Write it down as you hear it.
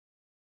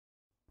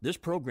This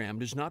program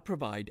does not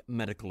provide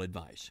medical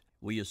advice.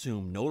 We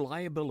assume no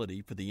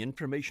liability for the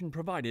information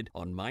provided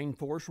on Mind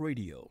Force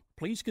Radio.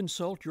 Please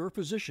consult your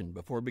physician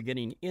before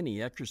beginning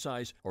any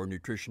exercise or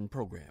nutrition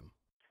program.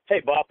 Hey,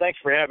 Bob, thanks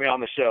for having me on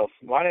the show.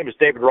 My name is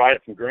David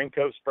Wright from Green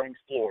Cove Springs,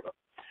 Florida.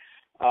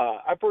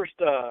 I first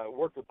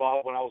worked with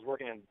Bob when I was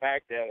working in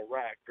Baghdad,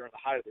 Iraq, during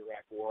the height of the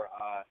Iraq War,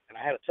 and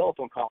I had a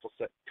telephone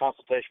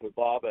consultation with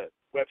Bob at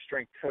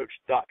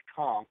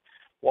web-strength-coach.com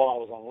while I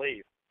was on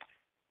leave.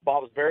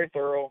 Bob was very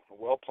thorough and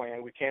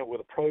well-planned. We came up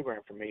with a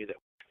program for me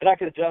that I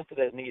could adjust it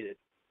as needed,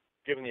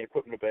 given the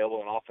equipment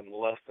available and often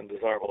less than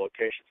desirable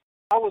locations.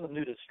 I wasn't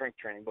new to strength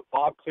training, but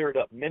Bob cleared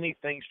up many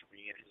things for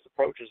me, and his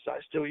approaches I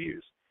still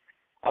use.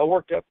 I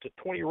worked up to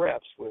 20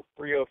 reps with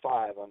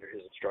 305 under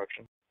his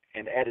instruction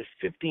and added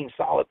 15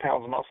 solid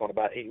pounds of muscle in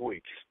about 8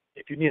 weeks.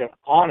 If you need an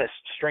honest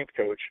strength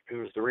coach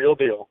who is the real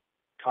deal,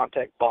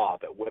 contact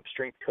Bob at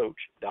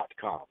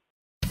web-strength-coach.com.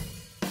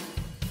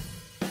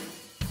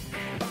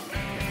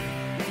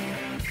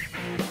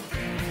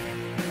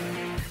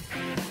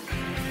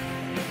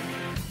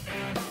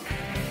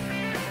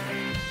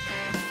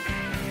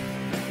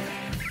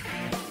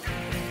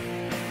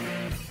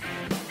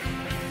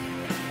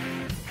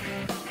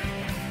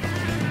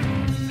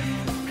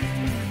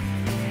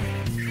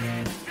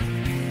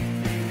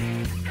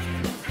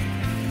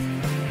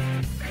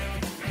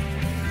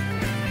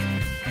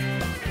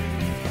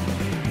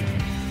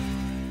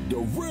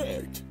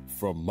 Direct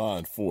from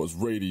Mind Force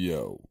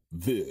Radio,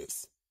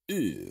 this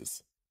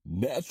is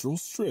Natural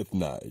Strength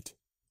Night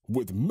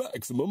with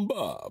Maximum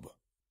Bob.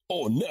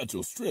 On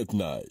Natural Strength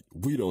Night,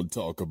 we don't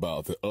talk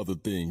about the other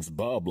things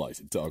Bob likes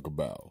to talk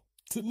about.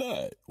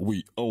 Tonight,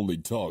 we only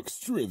talk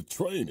strength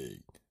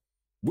training.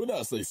 When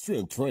I say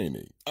strength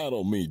training, I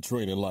don't mean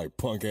training like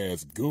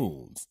punk-ass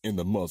goons in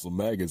the muscle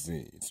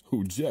magazines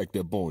who jacked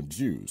up on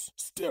juice,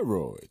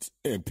 steroids,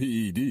 and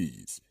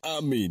PEDs.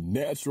 I mean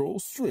natural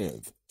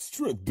strength.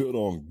 Strength built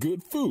on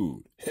good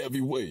food,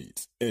 heavy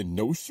weights, and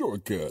no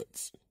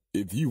shortcuts.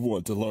 If you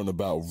want to learn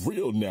about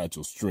real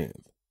natural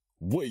strength,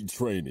 weight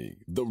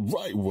training the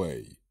right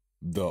way,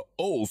 the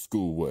old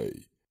school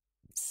way,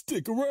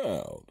 stick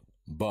around.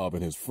 Bob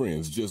and his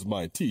friends just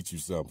might teach you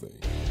something.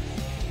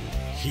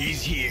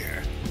 He's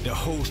here, the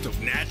host of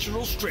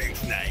Natural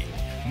Strength Night,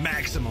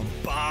 Maximum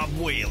Bob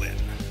Whelan.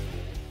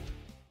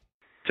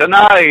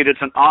 Tonight,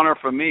 it's an honor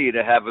for me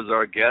to have as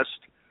our guest,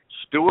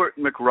 Stuart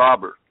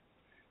McRobert.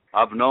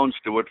 I've known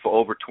Stuart for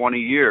over 20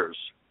 years.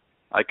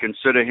 I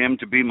consider him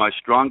to be my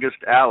strongest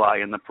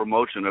ally in the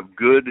promotion of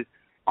good,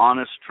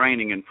 honest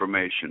training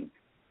information.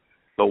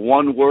 The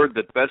one word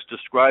that best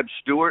describes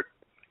Stuart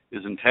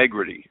is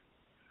integrity.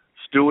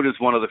 Stuart is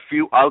one of the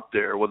few out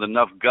there with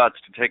enough guts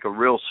to take a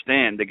real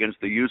stand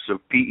against the use of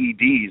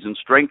PEDs in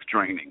strength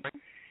training.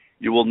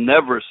 You will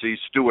never see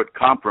Stuart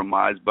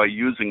compromised by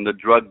using the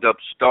drugged-up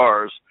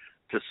stars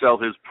to sell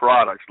his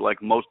products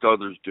like most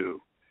others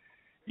do.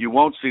 You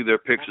won't see their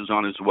pictures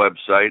on his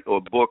website or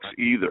books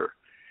either.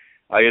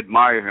 I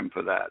admire him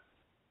for that.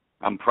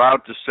 I'm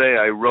proud to say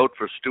I wrote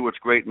for Stuart's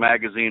great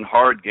magazine,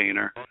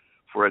 Hardgainer,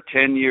 for a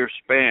 10-year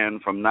span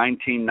from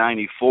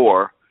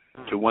 1994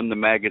 to when the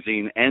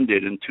magazine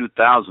ended in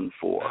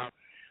 2004.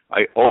 I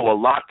owe a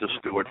lot to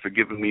Stuart for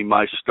giving me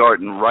my start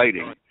in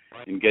writing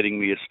and getting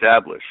me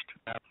established.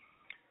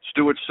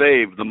 Stuart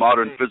saved the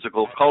modern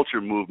physical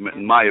culture movement,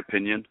 in my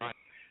opinion.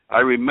 I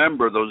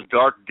remember those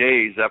dark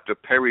days after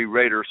Perry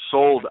Rader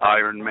sold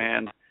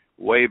IronMan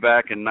way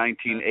back in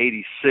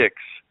 1986.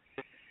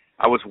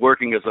 I was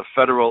working as a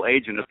federal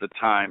agent at the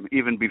time,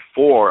 even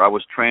before I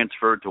was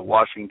transferred to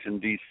Washington,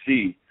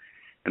 D.C.,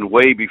 and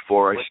way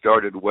before I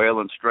started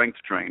Whelan Strength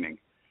Training.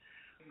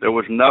 There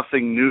was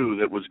nothing new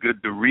that was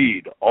good to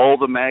read. All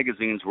the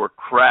magazines were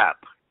crap.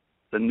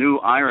 The new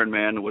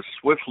IronMan was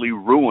swiftly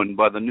ruined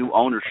by the new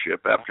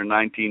ownership after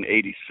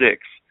 1986.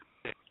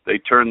 They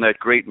turned that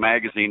great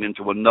magazine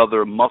into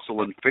another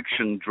muscle and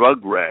fiction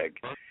drug rag.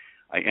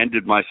 I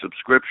ended my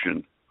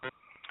subscription.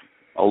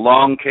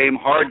 Along came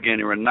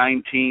Hardgainer in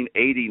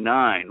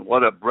 1989.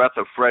 What a breath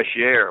of fresh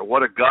air.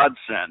 What a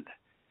godsend.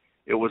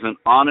 It was an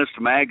honest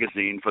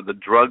magazine for the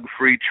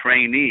drug-free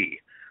trainee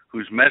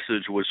whose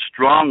message was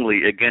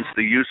strongly against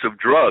the use of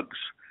drugs.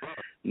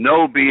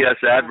 No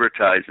BS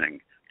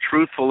advertising,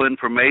 truthful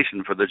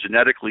information for the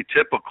genetically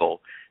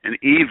typical and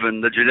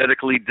even the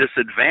genetically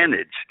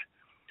disadvantaged.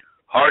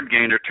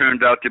 Hardgainer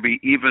turned out to be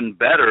even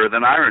better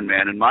than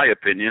IronMan, in my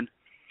opinion.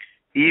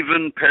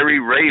 Even Perry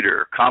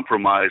Rader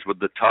compromised with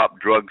the top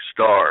drug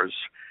stars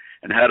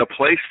and had a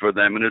place for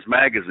them in his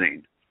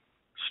magazine.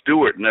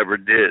 Stuart never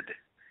did.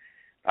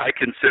 I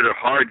consider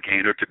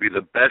Hardgainer to be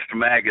the best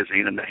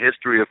magazine in the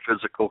history of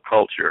physical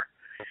culture.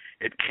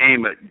 It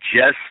came at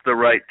just the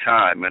right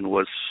time and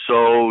was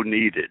so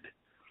needed.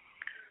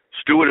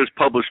 Stuart has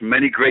published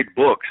many great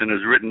books and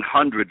has written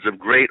hundreds of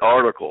great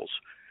articles.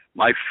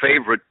 My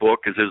favorite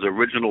book is his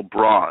original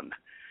Brawn.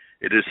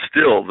 It is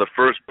still the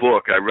first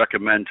book I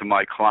recommend to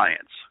my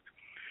clients.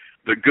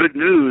 The good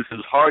news is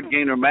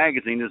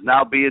Hardgainer-magazine is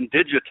now being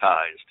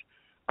digitized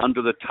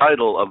under the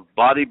title of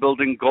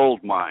Bodybuilding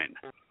Goldmine.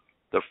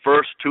 The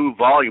first 2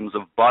 volumes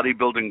of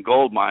Bodybuilding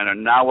Goldmine are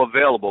now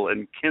available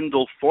in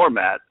Kindle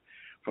format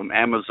from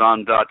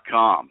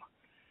Amazon.com.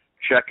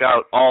 Check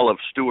out all of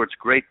Stuart's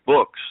great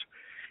books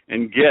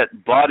and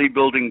get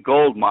Bodybuilding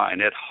Goldmine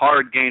at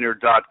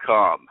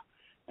hardgainer.com.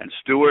 And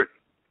Stuart,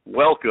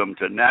 welcome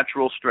to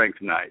Natural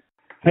Strength Night.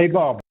 Hey,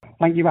 Bob.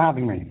 Thank you for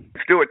having me.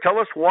 Stuart, tell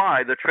us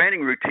why the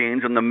training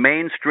routines in the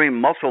mainstream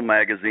muscle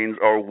magazines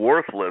are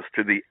worthless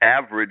to the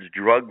average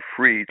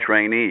drug-free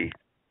trainee.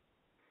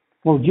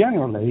 Well,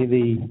 generally,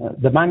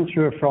 the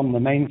mantra from the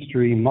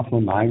mainstream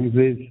muscle mags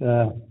is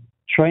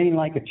train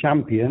like a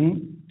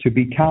champion to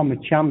become a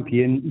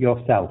champion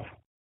yourself.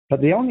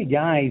 But the only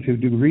guys who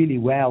do really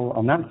well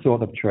on that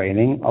sort of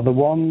training are the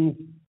ones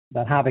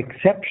that have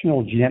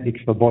exceptional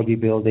genetics for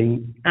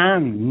bodybuilding,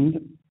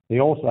 and they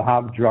also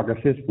have drug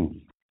assistance.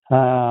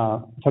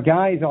 For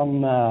guys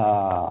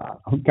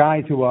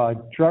who are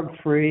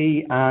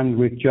drug-free and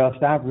with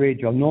just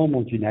average or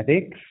normal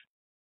genetics,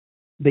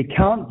 they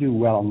can't do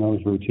well on those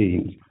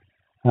routines.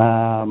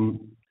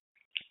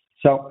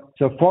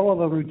 So follow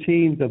the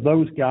routines of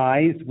those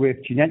guys with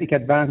genetic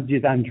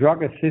advantages and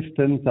drug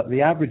assistance that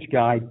the average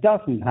guy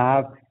doesn't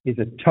have is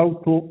a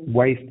total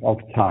waste of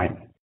time.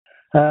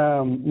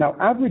 Now,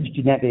 average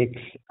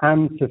genetics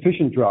and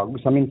sufficient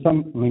drugs,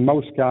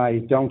 most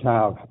guys don't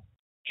have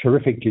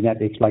terrific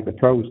genetics like the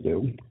pros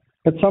do,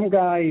 but some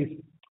guys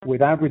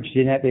with average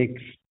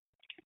genetics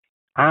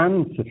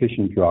and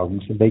sufficient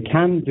drugs, they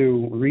can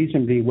do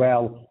reasonably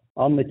well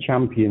on the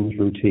champions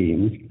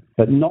routines,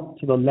 but not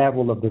to the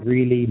level of the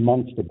really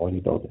monster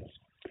bodybuilders.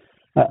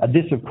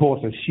 This, of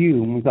course,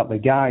 assumes that the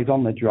guys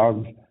on the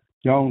drugs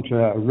don't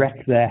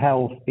wreck their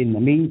health in the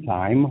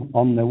meantime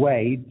on the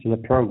way to the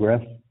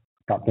progress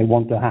that they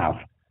want to have.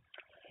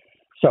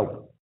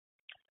 So,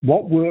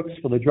 what works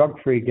for the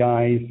drug-free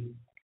guys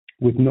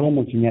with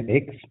normal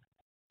genetics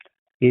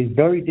is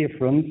very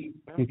different.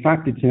 In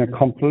fact, it's in a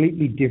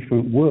completely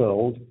different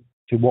world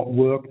to what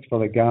works for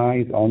the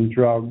guys on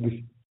drugs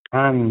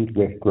and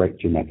with great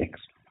genetics.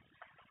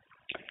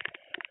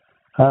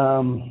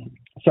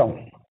 So,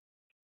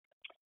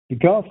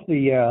 because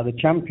the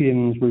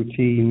champions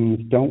routines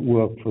don't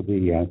work for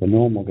the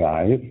normal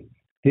guys,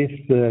 this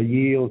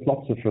yields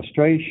lots of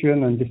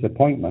frustration and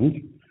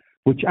disappointment,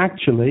 which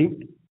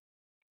actually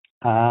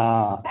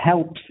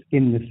helps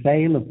in the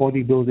sale of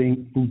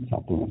bodybuilding food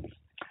supplements.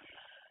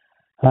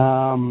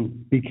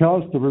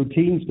 Because the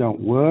routines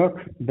don't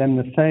work, then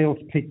the sales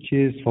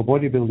pitches for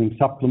bodybuilding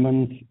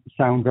supplements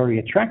sound very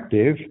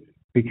attractive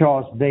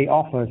because they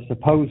offer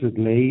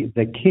supposedly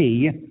the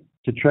key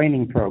to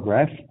training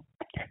progress.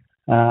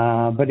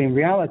 But in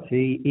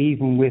reality,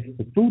 even with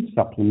the food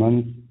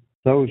supplements,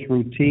 those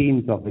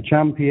routines of the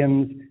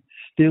champions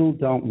still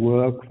don't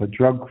work for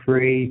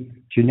drug-free,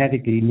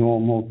 genetically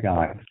normal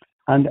guys.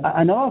 And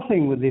another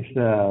thing with this,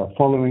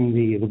 following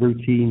the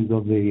routines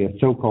of the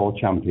so-called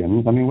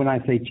champions, when I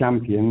say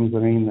champions,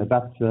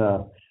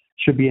 that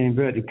should be in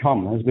inverted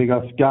commas,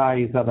 because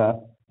guys that are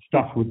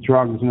stuffed with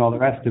drugs and all the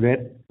rest of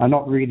it are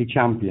not really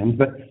champions.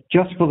 But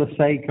just for the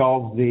sake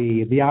of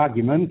the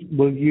argument,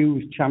 we'll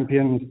use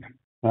champions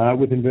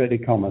with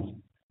inverted commas.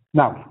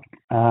 Now,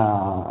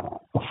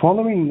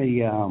 following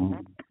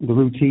the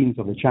routines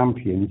of the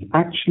champions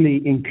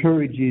actually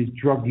encourages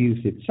drug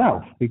use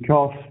itself,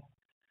 because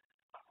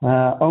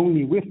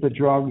only with the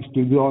drugs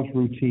do those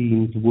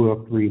routines work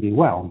really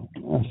well.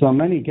 So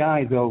many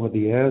guys over the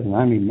years, and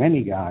I mean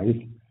many guys,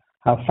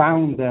 have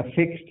found their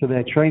fix to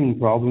their training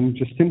problem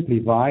just simply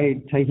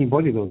by taking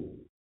bodybuilding.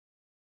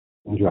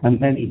 And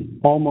then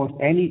almost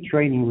any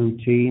training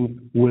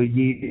routine will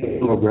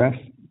yield progress,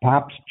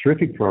 perhaps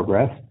terrific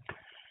progress,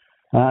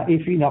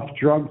 if enough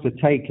drugs are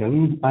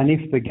taken and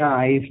if the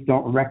guys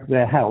don't wreck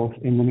their health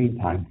in the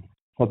meantime.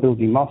 For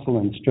building muscle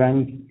and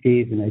strength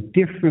is in a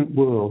different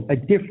world, a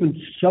different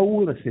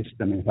solar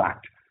system, in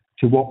fact,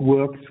 to what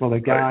works for the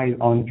guys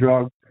on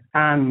drugs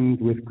and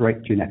with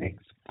great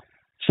genetics.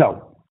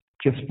 So,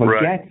 just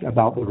forget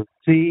about the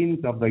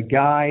routines of the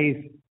guys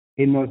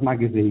in those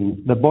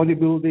magazines. The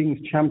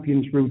bodybuilding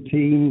champions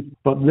routines,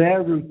 but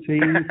their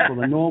routines for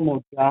the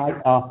normal guy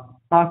are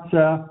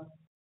utter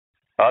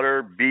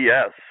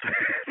BS.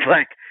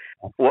 Like,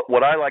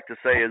 what I like to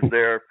say is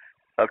they're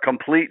a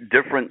complete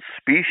different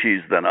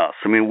species than us.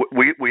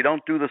 We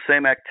don't do the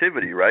same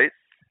activity, right?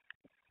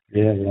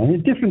 Yeah.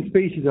 Different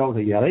species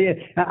altogether. Yeah.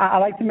 I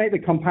like to make the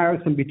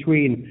comparison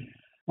between,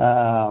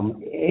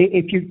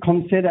 if you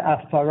consider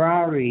a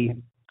Ferrari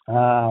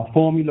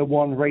Formula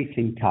One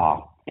racing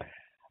car,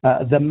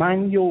 the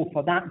manual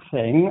for that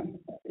thing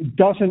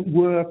doesn't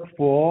work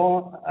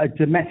for a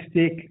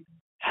domestic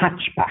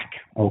hatchback,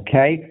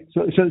 okay?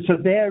 So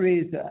there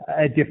is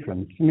a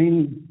difference.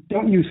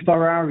 Don't use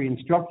Ferrari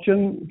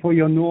instruction for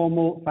your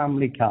normal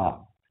family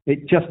car.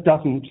 It just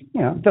doesn't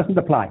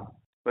apply.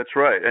 That's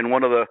right. And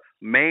one of the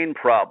main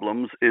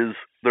problems is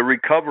the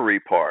recovery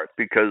part,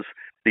 because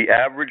the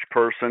average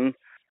person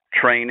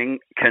training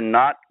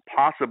cannot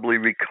possibly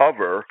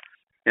recover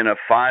in a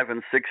 5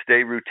 and 6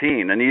 day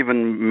routine, and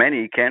even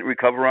many can't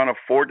recover on a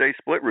 4-day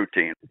split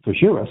routine. For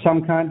sure.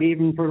 Some can't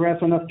even progress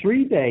on a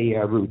 3-day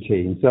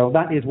routine. So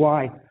that is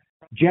why,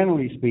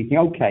 generally speaking,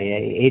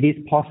 okay, it is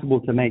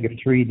possible to make a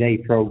 3-day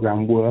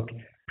program work,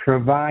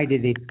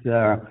 provided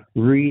it's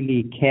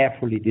really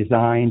carefully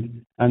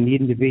designed and the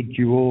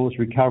individual's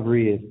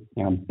recovery is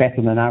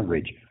better than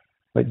average.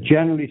 But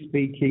generally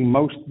speaking,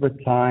 most of the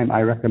time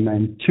I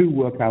recommend 2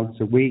 workouts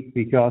a week,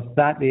 because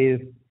that is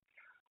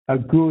a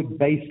good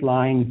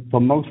baseline for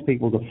most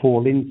people to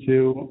fall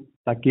into.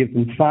 That gives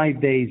them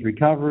 5 days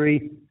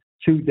recovery,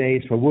 2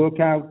 days for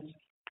workouts,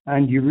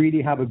 and you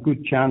really have a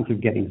good chance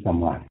of getting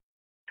somewhere.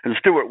 And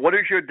Stuart, what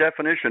is your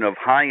definition of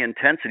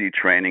high-intensity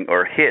training,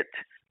 or HIIT?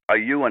 Are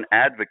you an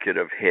advocate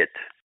of HIIT?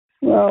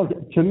 Well,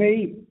 to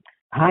me,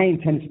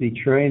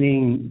 high-intensity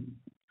training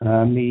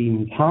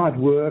means hard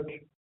work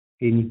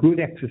in good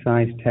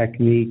exercise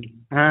technique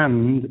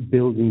and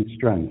building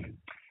strength.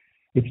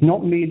 It's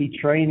not merely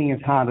training as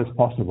hard as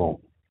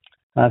possible.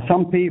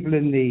 Some people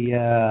in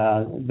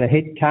the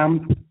HIIT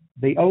camp,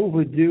 they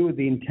overdo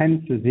the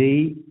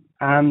intensity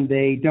and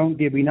they don't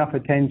give enough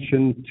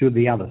attention to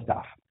the other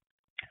stuff.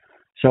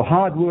 So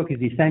hard work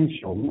is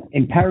essential,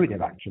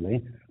 imperative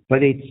actually,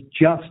 but it's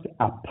just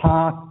a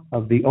part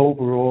of the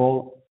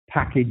overall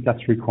package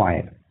that's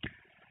required.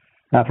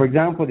 Now, for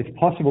example, it's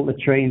possible to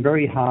train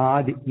very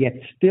hard yet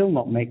still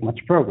not make much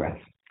progress.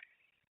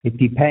 It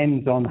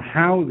depends on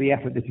how the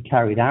effort is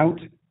carried out,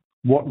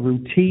 what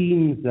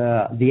routines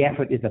the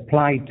effort is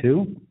applied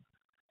to,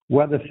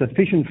 whether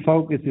sufficient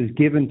focus is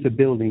given to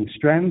building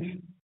strength,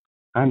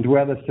 and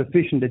whether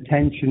sufficient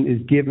attention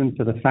is given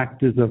to the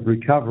factors of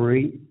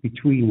recovery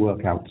between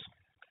workouts.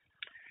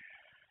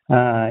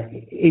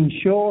 In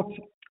short,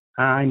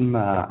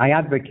 I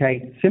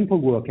advocate simple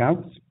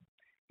workouts,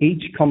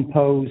 each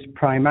composed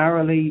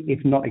primarily,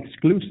 if not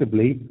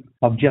exclusively,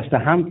 of just a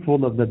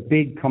handful of the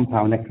big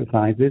compound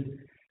exercises,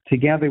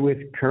 together with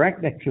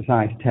correct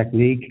exercise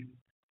technique,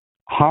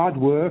 hard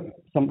work,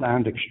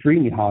 sometimes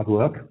extremely hard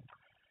work,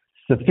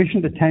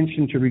 sufficient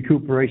attention to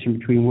recuperation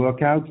between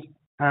workouts,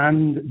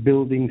 and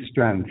building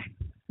strength.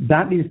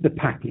 That is the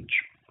package.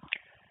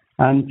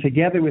 And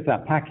together with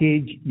that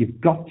package,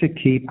 you've got to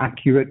keep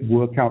accurate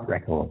workout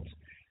records.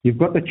 You've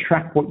got to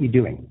track what you're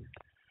doing.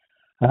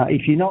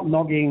 If you're not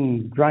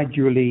logging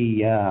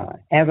gradually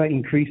ever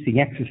increasing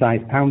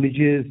exercise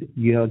poundages,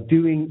 you're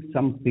doing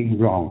something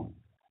wrong.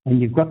 And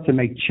you've got to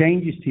make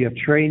changes to your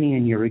training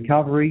and your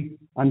recovery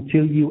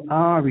until you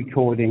are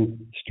recording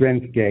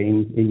strength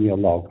gains in your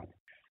log.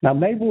 Now,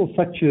 labels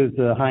such as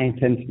high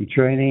intensity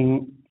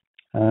training,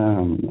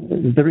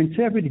 they're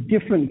interpreted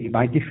differently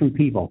by different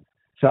people.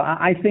 So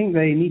I think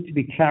they need to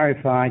be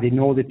clarified in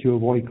order to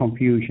avoid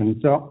confusion.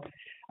 So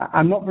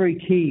I'm not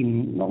very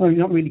keen,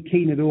 not really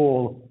keen at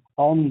all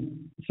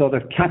on sort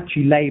of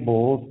catchy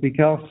labels,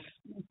 because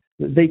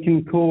they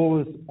can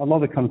cause a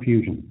lot of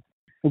confusion.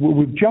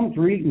 We've jumped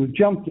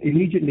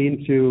immediately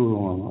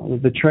into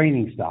the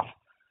training stuff.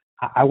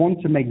 I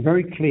want to make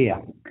very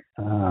clear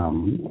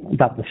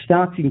that the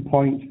starting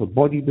point for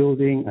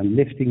bodybuilding and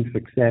lifting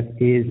success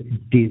is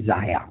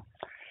desire.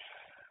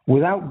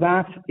 Without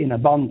that in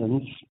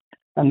abundance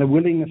and the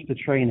willingness to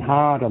train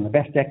hard on the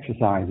best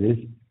exercises,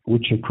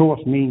 which of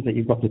course means that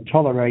you've got to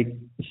tolerate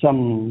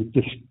some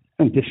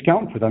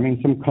discomfort,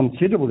 some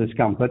considerable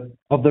discomfort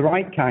of the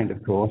right kind,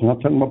 of course. I'm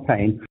not talking about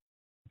pain.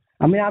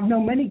 I've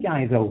known many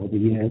guys over the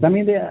years.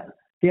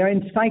 They are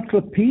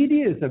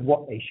encyclopedias of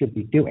what they should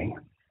be doing,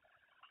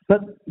 but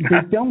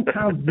they don't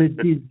have the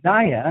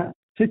desire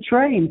to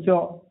train.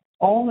 So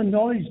all the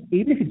knowledge,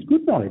 even if it's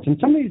good knowledge, and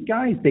some of these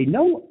guys, they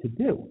know what to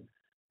do,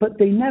 but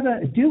they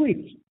never do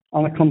it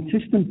on a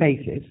consistent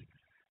basis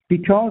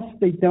because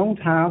they don't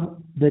have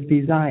the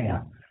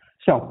desire.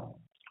 So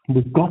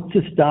we've got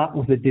to start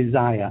with the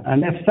desire.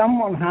 And if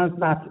someone has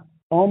that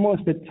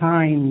almost at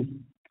times,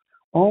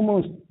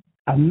 almost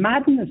a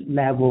madness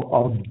level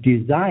of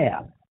desire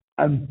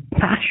and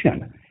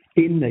passion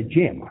in the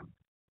gym,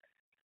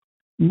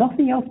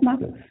 nothing else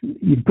matters.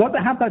 You've got to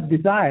have that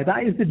desire.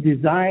 That is the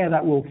desire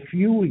that will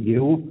fuel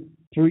you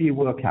through your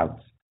workouts.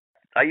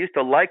 I used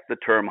to like the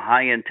term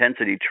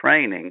high-intensity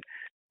training,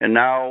 and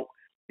now,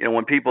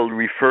 when people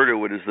refer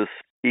to it as this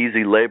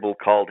easy label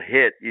called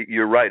HIIT,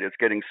 you're right, it's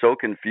getting so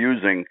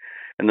confusing,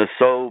 and there's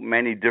so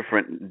many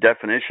different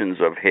definitions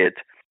of HIIT.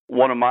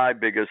 One of my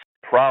biggest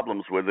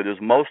problems with it is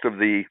most of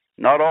the,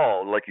 not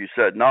all, like you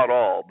said, not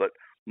all, but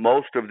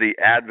most of the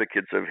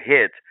advocates of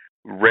HIIT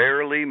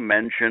rarely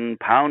mention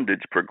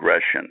poundage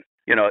progression.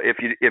 If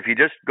you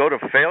just go to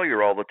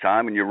failure all the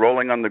time and you're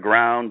rolling on the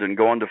ground and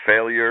going to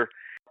failure,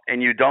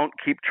 and you don't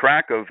keep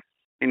track of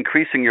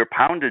increasing your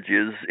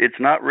poundages, it's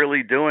not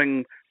really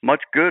doing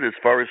much good as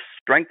far as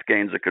strength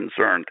gains are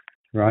concerned.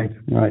 Right.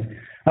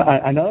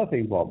 Another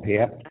thing, Bob,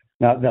 here.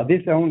 Now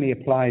this only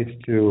applies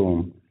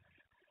to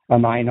a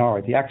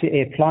minority. Actually,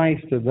 it applies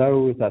to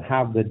those that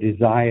have the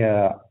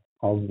desire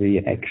of the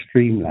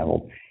extreme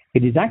level.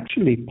 It is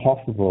actually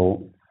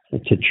possible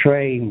to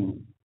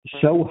train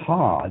so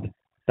hard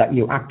that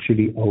you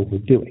actually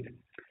overdo it.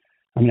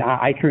 I mean,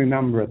 I can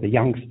remember as a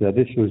youngster,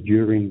 this was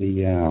during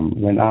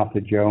when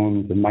Arthur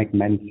Jones and Mike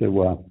Mensa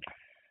were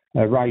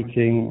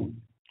writing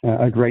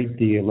a great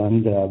deal,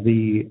 and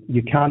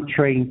you can't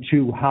train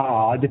too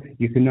hard,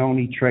 you can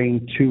only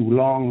train too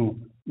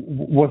long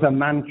was a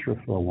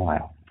mantra for a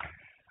while.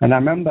 And I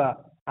remember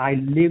I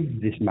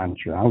lived this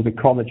mantra. I was at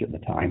college at the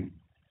time.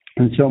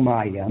 And so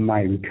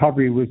my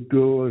recovery was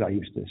good. I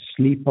used to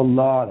sleep a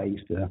lot. I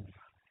used to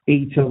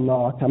eat a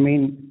lot. I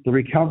mean, the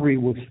recovery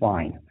was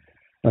fine.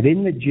 But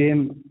in the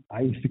gym,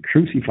 I used to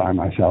crucify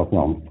myself,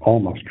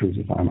 almost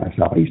crucify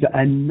myself. I used to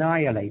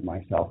annihilate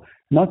myself,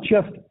 not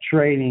just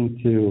training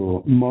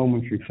to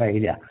momentary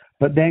failure,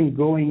 but then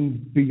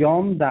going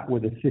beyond that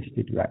with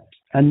assisted reps,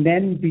 and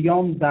then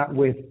beyond that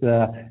with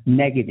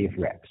negative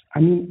reps.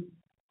 I mean,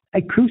 I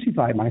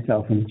crucified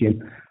myself in the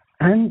gym.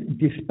 And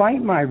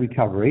despite my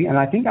recovery, and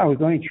I think I was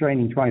only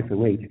training twice a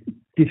week,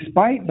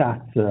 despite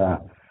that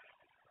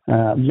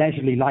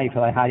leisurely life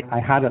that I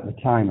had at the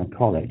time at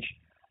college,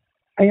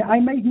 I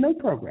made no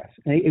progress.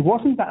 It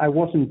wasn't that I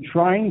wasn't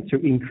trying to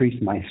increase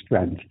my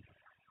strength.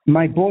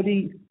 My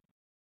body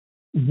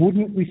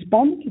wouldn't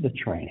respond to the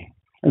training.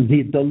 And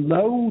the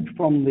load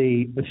from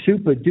the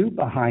super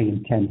duper high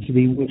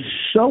intensity was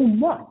so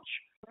much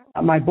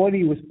that my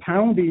body was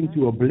pounded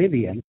into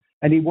oblivion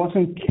and it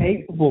wasn't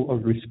capable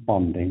of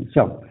responding.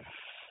 So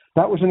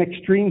that was an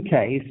extreme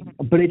case,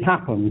 but it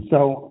happened.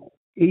 So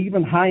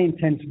even high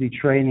intensity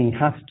training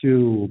has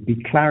to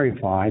be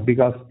clarified,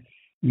 because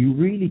you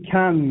really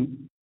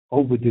can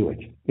overdo it.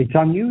 It's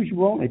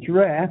unusual, it's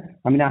rare.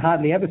 I mean, I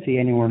hardly ever see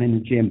anyone in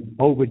the gym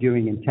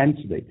overdoing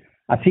intensity.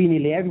 I see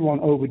nearly everyone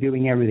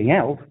overdoing everything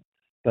else,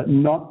 but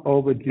not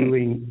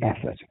overdoing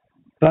effort.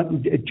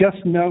 But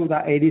just know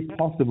that it is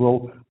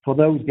possible for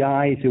those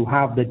guys who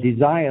have the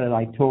desire that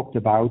I talked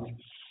about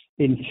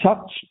to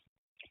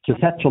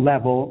such a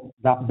level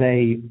that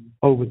they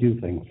overdo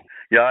things.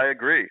 Yeah, I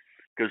agree,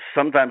 because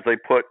sometimes they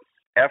put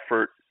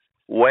effort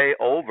way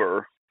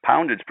over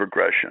poundage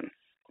progression.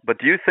 But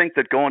do you think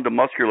that going to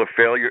muscular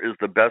failure is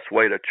the best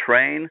way to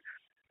train,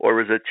 or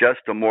is it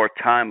just a more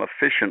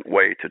time-efficient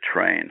way to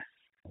train?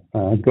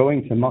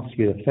 Going to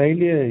muscular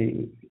failure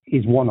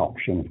is one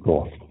option, of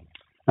course.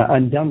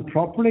 And done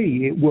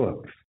properly, it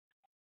works.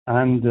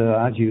 And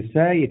as you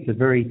say, it's a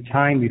very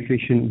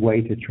time-efficient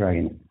way to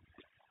train.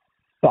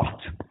 But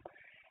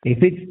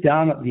if it's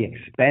done at the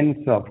expense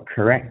of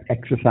correct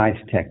exercise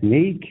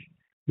technique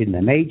in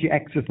the major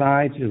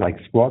exercises like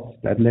squats,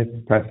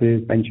 deadlifts,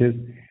 presses, benches,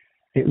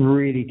 it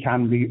really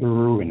can be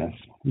ruinous.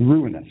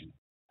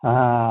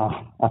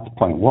 That's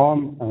point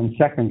one. And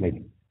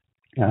secondly,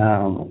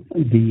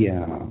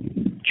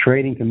 the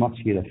training to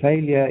muscular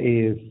failure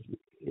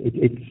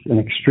it's an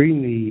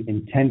extremely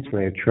intense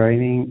way of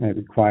training. It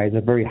requires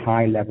a very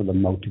high level of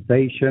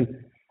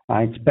motivation.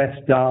 It's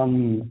best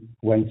done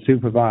when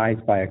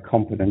supervised by a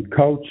competent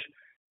coach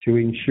to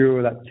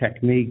ensure that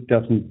technique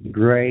doesn't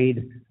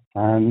degrade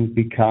and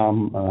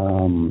become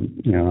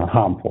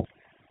harmful.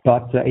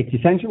 But it's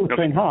essential to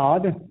train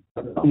hard,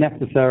 but not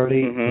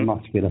necessarily to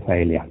muscular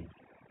failure.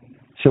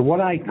 So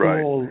what I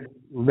call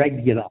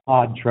regular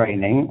hard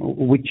training,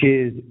 which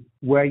is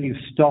where you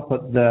stop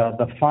at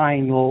the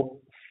final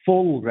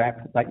full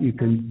rep that you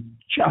can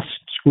just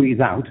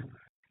squeeze out,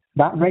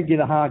 that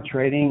regular hard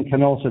training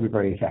can also be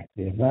very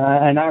effective.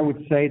 And I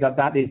would say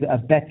that is a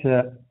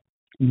better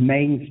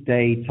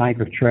mainstay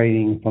type of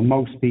training for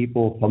most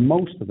people for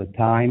most of the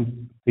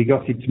time,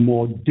 because it's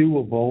more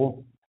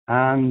doable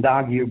and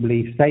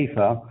arguably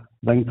safer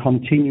than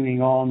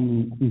continuing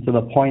on to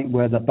the point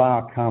where the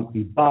bar can't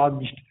be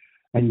budged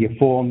and your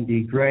form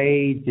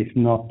degrades, if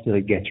not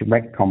gets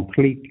wrecked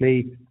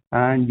completely,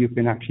 and you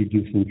can actually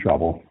do some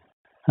trouble.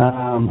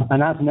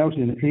 And as noted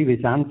in the previous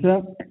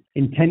answer,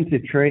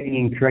 intensive training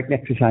and correct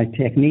exercise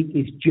technique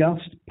is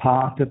just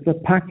part of the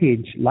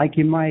package, like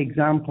in my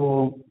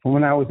example from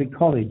when I was at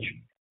college.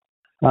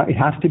 It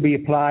has to be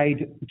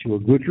applied to a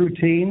good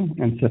routine,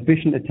 and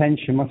sufficient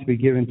attention must be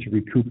given to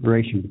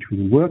recuperation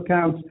between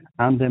workouts,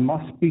 and there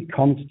must be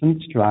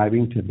constant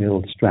striving to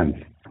build strength.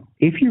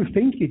 If you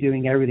think you're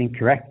doing everything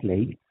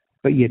correctly,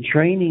 but your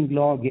training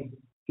log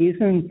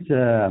isn't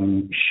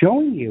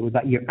showing you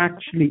that you're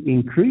actually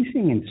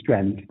increasing in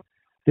strength,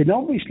 then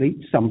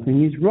obviously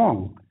something is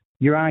wrong.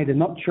 You're either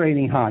not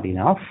training hard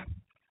enough,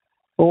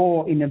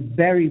 or in a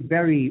very,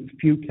 very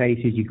few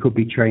cases you could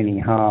be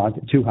training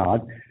too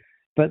hard.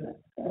 But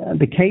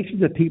the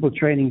cases of people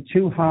training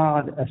too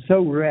hard are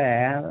so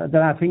rare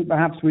that I think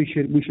perhaps we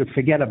should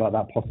forget about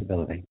that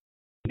possibility.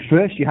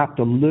 First, you have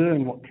to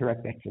learn what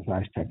correct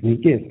exercise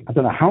technique is. I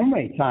don't know how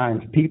many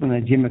times people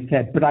in the gym have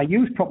said, but I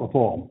use proper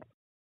form.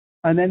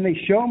 And then they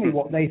show me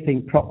what they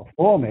think proper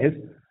form is.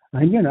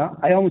 And,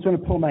 I always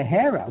want to pull my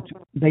hair out.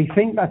 They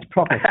think that's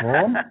proper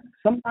form.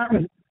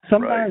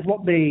 Sometimes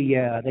what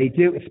they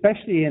do,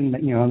 especially in,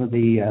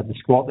 the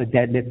squat, the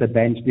deadlift, the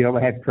bench, the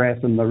overhead press,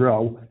 and the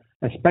row,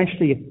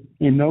 especially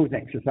in those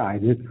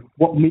exercises,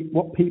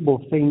 what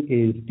people think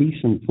is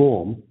decent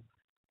form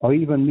or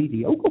even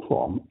mediocre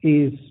form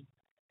is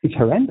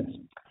horrendous.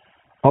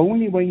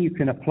 Only when you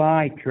can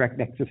apply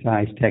correct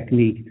exercise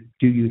technique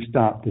do you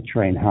start to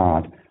train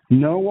hard?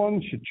 No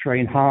one should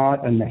train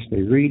hard unless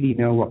they really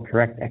know what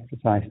correct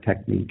exercise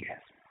technique is.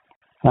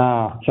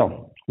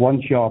 So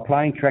once you're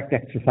applying correct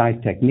exercise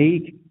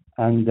technique,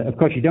 and of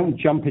course you don't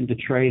jump into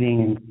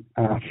training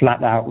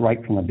flat out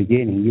right from the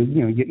beginning.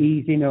 You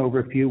ease in over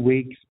a few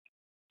weeks,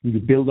 you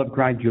build up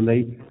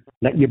gradually,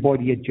 let your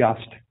body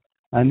adjust,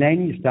 and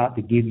then you start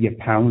to give your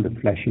pound of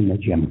flesh in the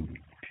gym.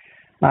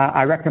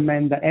 I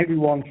recommend that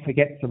everyone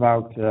forgets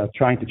about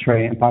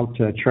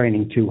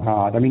training too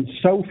hard. I mean,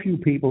 so few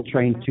people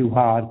train too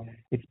hard.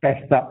 It's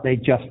best that they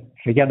just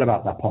forget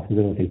about that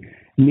possibility.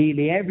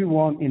 Nearly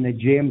everyone in the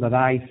gym that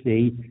I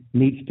see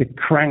needs to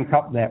crank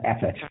up their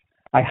effort.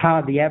 I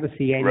hardly ever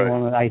see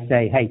anyone that I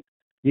say, hey,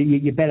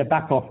 you better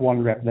back off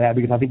one rep there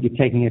because I think you're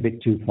taking it a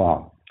bit too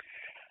far.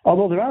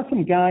 Although there are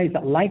some guys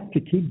that like to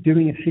keep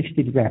doing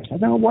assisted reps. I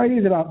don't know what it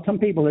is about some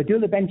people. They do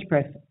the bench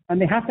press and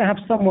they have to have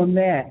someone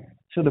there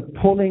sort of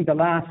pulling the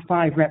last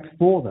 5 reps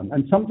for them.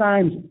 And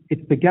sometimes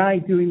it's the guy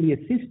doing the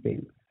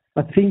assisting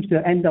that seems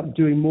to end up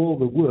doing more of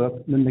the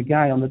work than the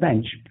guy on the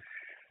bench.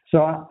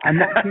 So I'm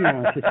not keen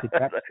on assisted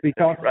reps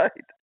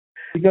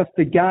because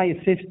the guy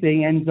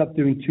assisting ends up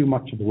doing too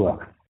much of the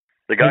work.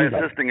 The guy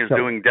assisting is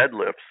doing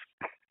deadlifts.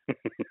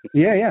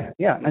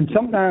 Yeah. And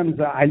sometimes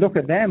I look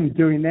at them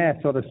doing their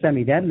sort of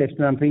semi-deadlifts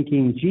and I'm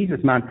thinking, Jesus,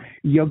 man,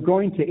 you're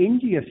going to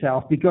injure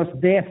yourself because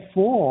their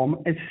form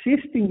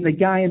assisting the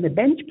guy in the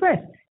bench press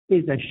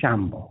is a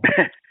shamble.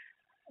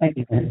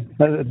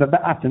 But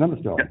that's another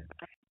story.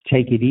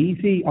 Take it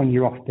easy on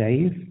your off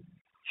days.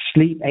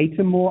 Sleep 8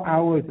 or more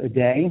hours a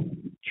day.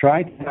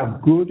 Try to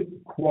have good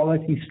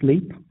quality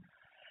sleep.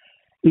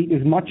 Eat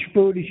as much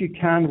food as you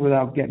can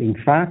without getting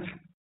fat.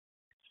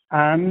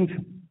 And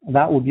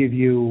that will give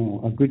you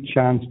a good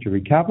chance to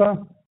recover.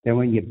 Then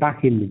when you're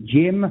back in the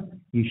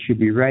gym, you should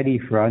be ready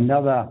for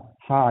another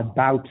hard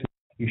bout.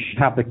 You should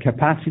have the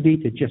capacity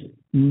to just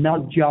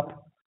nudge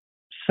up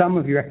some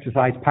of your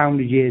exercise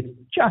poundages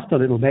just a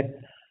little bit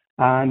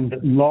and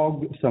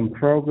log some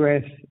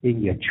progress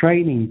in your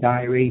training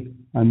diary.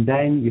 And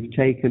then you've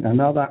taken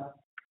another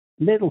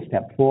little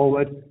step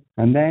forward.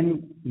 And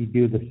then you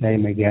do the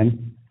same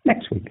again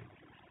next week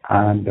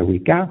and the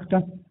week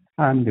after.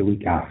 And the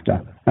week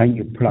after, and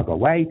you plug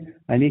away.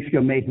 And if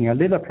you're making a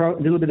little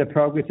bit of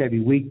progress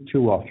every week,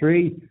 2 or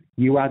 3,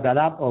 you add that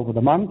up over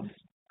the months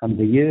and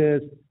the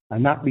years,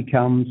 and that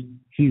becomes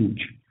huge.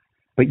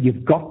 But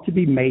you've got to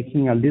be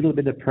making a little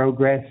bit of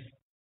progress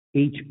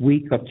each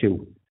week or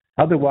 2.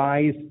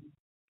 Otherwise,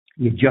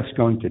 you're just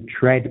going to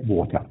tread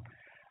water.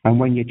 And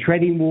when you're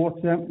treading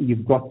water,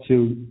 you've got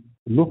to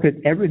look at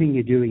everything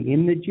you're doing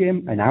in the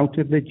gym and out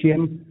of the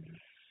gym.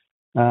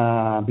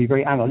 Be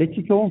very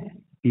analytical.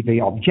 Be very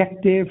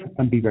objective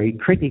and be very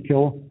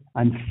critical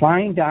and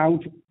find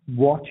out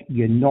what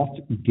you're not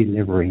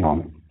delivering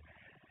on.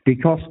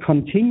 Because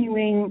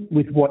continuing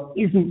with what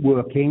isn't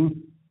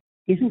working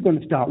isn't going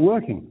to start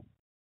working.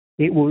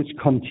 It will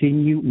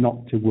continue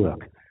not to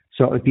work.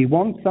 So if you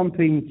want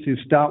something to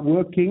start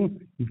working,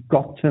 you've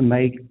got to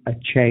make a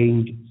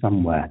change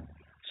somewhere.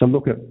 So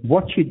look at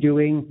what you're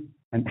doing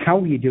and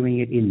how you're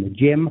doing it in the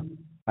gym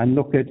and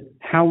look at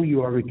how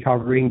you are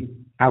recovering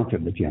out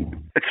of the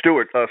gym.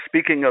 Stuart,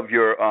 speaking of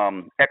your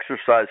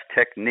exercise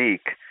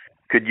technique,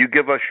 could you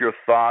give us your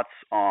thoughts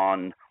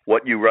on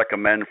what you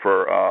recommend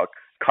for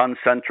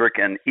concentric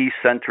and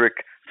eccentric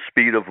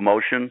speed of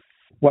motion?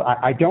 Well,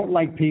 I don't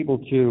like people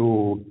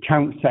to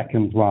count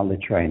seconds while they're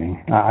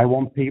training. I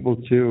want people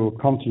to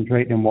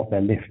concentrate on what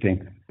they're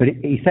lifting. But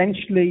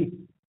essentially,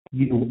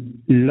 you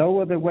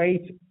lower the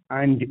weight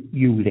and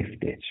you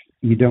lift it.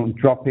 You don't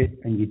drop it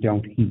and you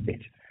don't heave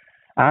it.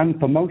 And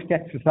for most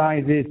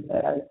exercises,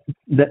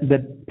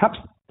 perhaps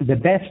the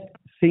best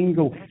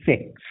single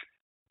fix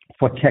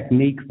for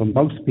technique for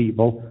most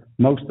people,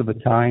 most of the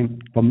time,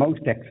 for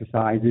most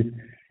exercises,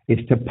 is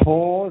to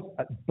pause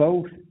at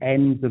both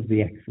ends of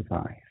the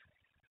exercise.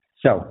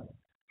 So,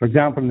 for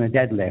example, in a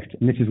deadlift,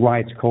 and this is why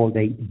it's called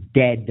a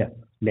dead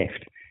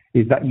lift,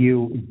 is that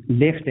you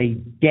lift a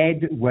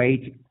dead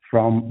weight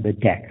from the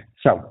deck.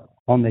 So,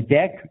 on the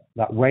deck,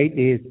 that weight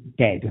is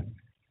dead.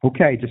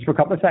 Okay, just for a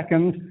couple of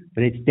seconds,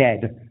 but it's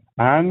dead.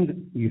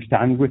 And you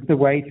stand with the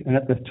weight, and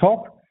at the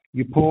top,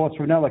 you pause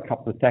for another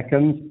couple of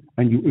seconds,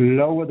 and you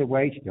lower the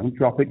weight. You don't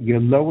drop it. You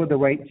lower the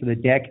weight to the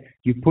deck.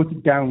 You put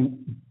it down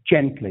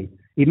gently.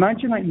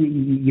 Imagine like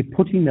you're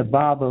putting the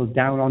barbell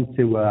down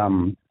onto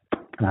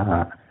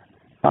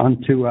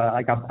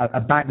like a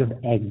bag of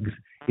eggs.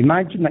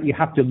 Imagine that you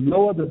have to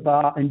lower the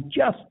bar and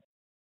just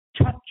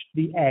touch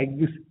the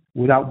eggs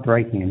without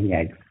breaking any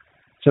eggs.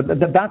 So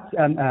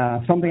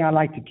that's something I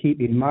like to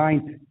keep in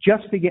mind,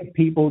 just to get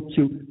people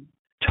to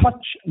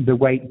touch the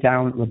weight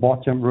down at the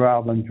bottom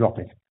rather than drop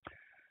it.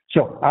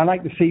 So I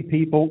like to see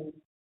people,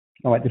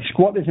 all right, the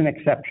squat is an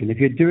exception. If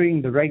you're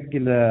doing the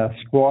regular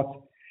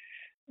squat,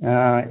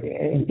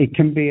 it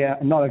can be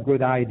not a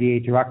good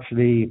idea to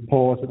actually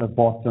pause at the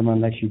bottom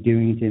unless you're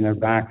doing it in a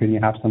rack and you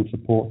have some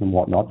support and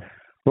whatnot.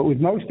 But with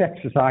most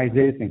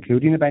exercises,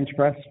 including the bench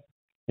press,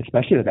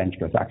 especially the bench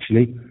press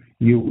actually,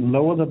 You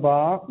lower the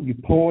bar, you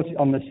pause it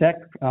on the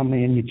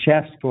in your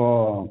chest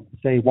for,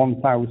 say,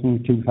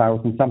 1,000,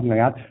 2,000, something like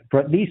that, for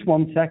at least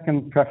 1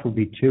 second,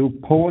 preferably 2.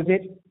 Pause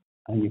it,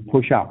 and you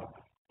push up.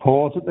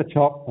 Pause at the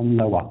top and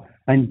lower.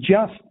 And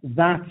just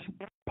that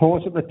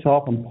pause at the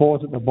top and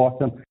pause at the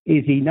bottom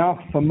is enough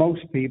for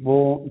most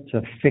people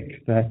to fix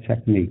their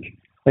technique.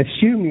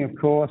 Assuming, of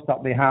course,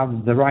 that they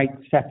have the right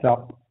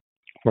setup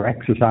for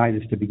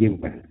exercises to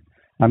begin with.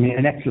 I mean,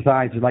 an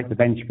exercise like the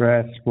bench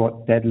press,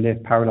 squat,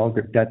 deadlift, parallel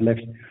grip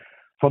deadlift.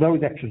 For those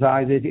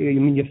exercises, I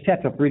mean, your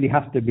setup really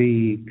has to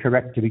be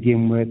correct to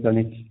begin with, and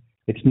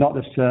it's not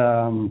as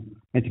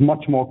it's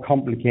much more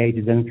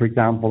complicated than, for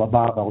example, a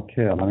barbell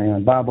curl. I mean, a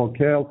barbell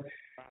curl,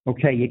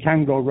 okay, you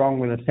can go wrong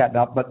with a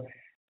setup, but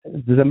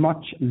there's a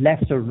much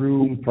lesser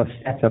room for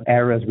setup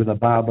errors with a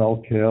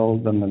barbell curl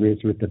than there is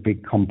with the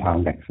big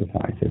compound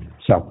exercises.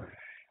 So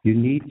you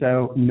need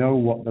to know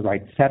what the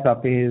right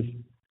setup is,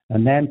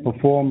 and then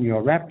perform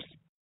your reps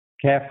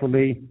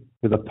carefully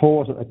with a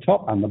pause at the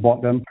top and the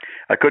bottom.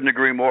 I couldn't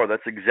agree more.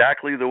 That's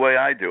exactly the way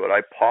I do it.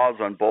 I pause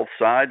on both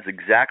sides,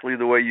 exactly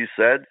the way you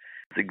said.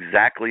 It's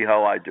exactly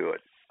how I do it.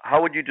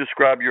 How would you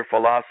describe your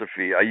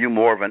philosophy? Are you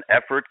more of an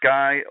effort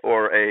guy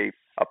or a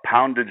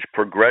poundage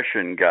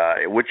progression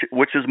guy?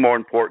 Which is more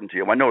important to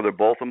you? I know they're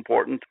both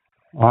important.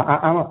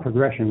 I'm a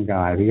progression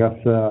guy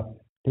because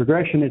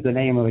progression is the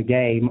name of the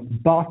game,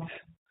 but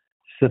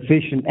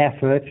sufficient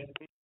effort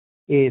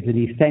is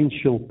an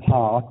essential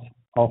part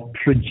of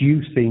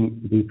producing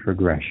the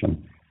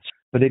progression.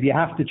 But if you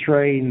have to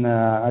train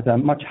at a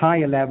much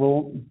higher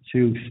level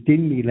to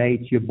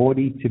stimulate your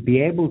body to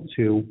be able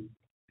to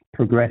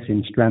progress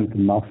in strength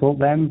and muscle,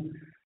 then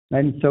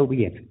so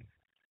be it.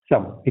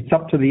 So it's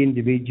up to the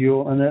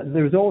individual, and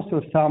there's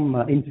also some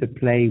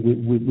interplay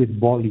with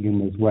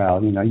volume as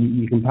well. You know,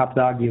 you can perhaps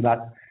argue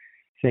that,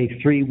 say,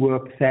 3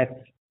 work sets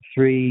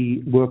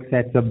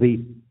of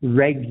the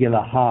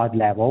regular hard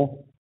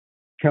level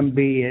can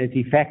be as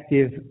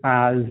effective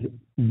as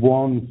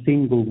one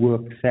single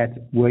work set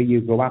where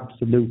you go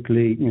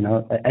absolutely,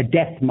 a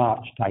death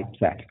march type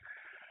set.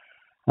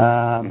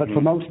 But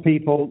for most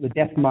people, the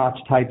death march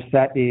type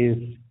set is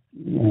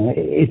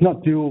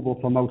not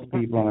doable for most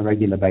people on a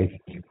regular basis.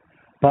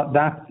 But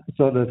that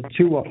sort of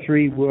 2 or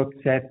 3 work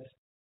sets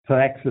per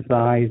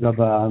exercise of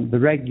the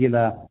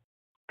regular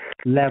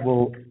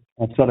level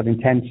of sort of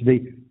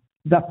intensity,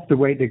 that's the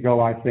way to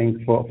go, I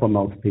think, for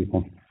most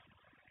people.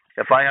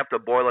 If I have to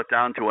boil it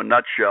down to a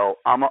nutshell,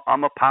 I'm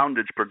a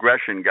poundage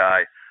progression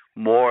guy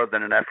more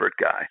than an effort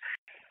guy.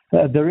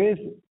 There is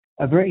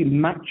a very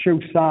macho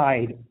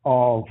side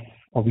of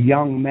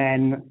young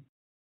men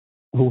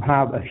who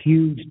have a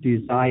huge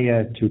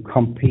desire to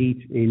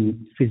compete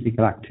in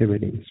physical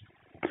activities.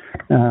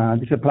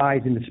 This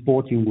applies in the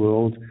sporting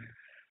world,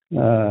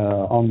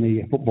 on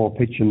the football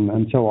pitch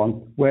and so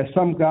on, where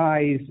some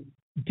guys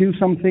do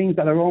some things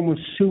that are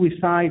almost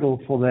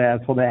suicidal for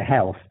their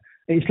health.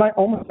 It's like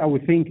almost, I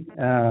would think,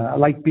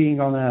 like being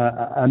on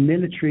a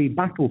military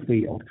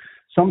battlefield.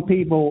 Some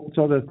people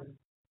sort of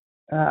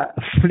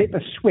flip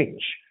a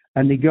switch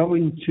and they go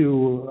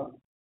into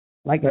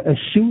like a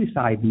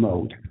suicide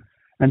mode.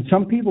 And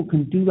some people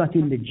can do that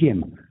in the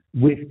gym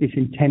with this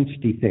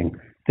intensity thing.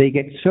 They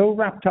get so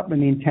wrapped up in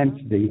the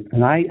intensity,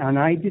 and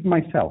I did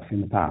myself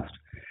in the past,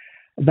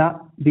 that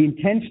the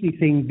intensity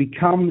thing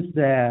becomes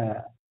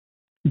their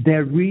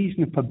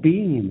reason for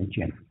being in the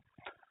gym.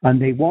 And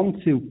they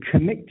want to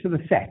commit to the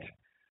set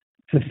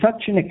to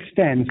such an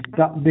extent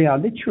that they are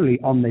literally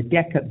on the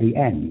deck at the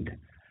end.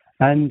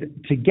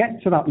 And to get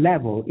to that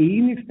level,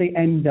 even if they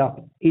end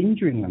up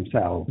injuring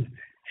themselves,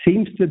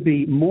 seems to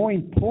be more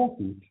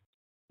important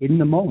in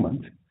the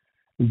moment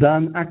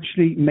than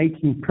actually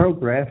making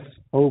progress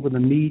over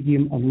the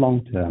medium and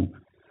long term.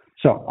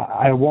 So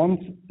I want,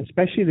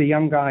 especially the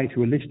young guys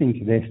who are listening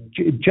to this,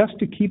 just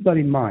to keep that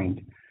in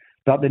mind,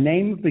 that the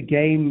name of the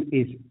game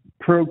is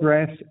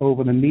progress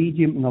over the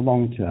medium and the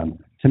long term.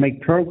 To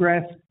make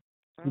progress,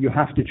 you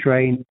have to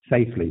train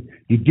safely.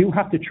 You do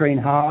have to train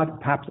hard,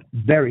 perhaps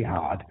very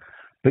hard,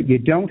 but you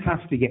don't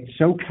have to get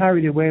so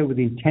carried away with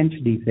the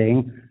intensity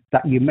thing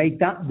that you make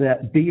that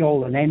the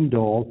be-all and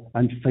end-all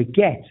and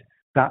forget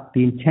that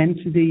the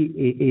intensity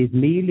is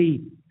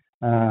merely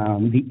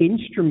the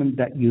instrument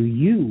that you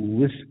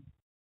use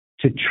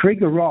to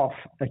trigger off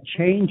a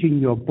change in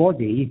your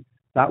body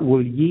that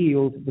will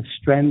yield the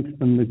strength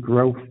and the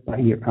growth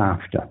that you're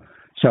after.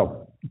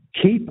 So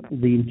keep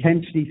the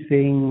intensity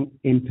thing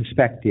in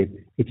perspective.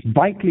 It's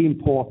vitally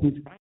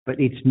important, but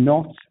it's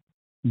not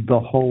the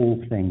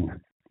whole thing.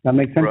 That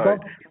make sense, right.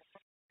 Bob?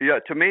 Yeah,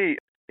 to me,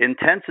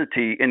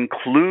 intensity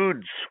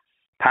includes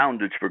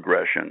poundage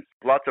progression.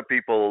 Lots of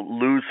people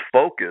lose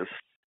focus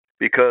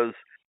because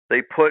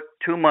they put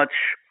too much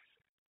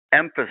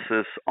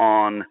emphasis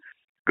on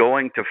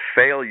going to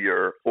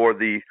failure or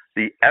the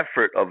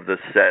effort of the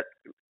set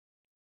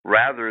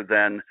rather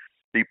than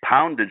the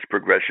poundage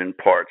progression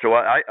part. So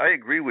I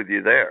agree with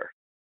you there.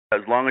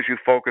 As long as you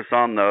focus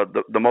on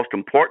the most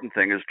important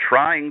thing is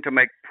trying to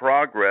make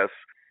progress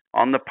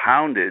on the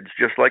poundage,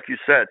 just like you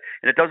said.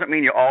 And it doesn't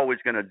mean you're always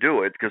going to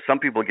do it, because some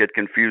people get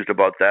confused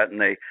about that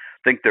and they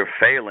think they're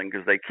failing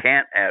because they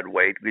can't add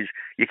weight. Because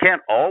you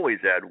can't always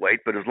add weight,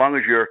 but as long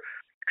as you're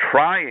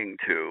trying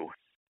to,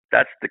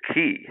 that's the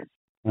key.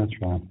 That's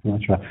right.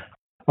 That's right.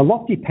 A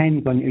lot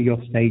depends on your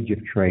stage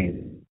of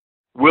training.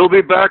 We'll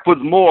be back with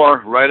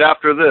more right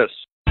after this.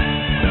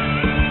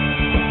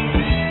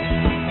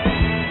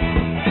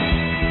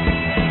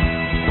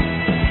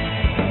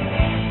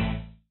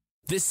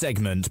 This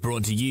segment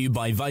brought to you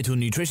by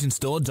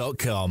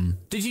VitalNutritionStore.com.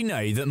 Did you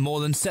know that more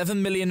than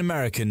 7 million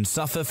Americans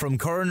suffer from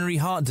coronary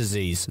heart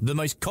disease, the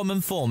most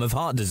common form of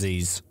heart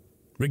disease?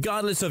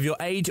 Regardless of your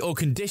age or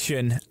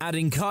condition,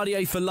 adding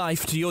Cardio for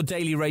Life to your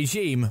daily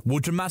regime will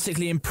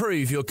dramatically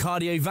improve your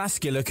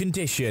cardiovascular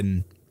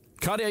condition.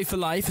 Cardio for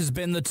Life has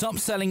been the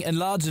top-selling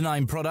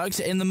L-arginine product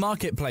in the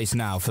marketplace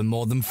now for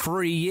more than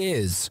 3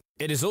 years.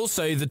 It is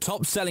also the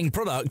top-selling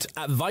product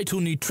at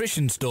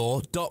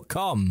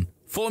VitalNutritionStore.com.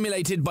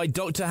 Formulated by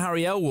Dr.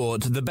 Harry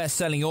Elward, the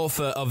best-selling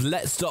author of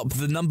Let's Stop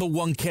the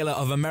 #1 Killer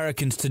of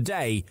Americans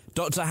Today,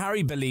 Dr.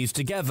 Harry believes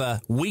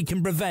together we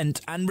can prevent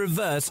and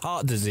reverse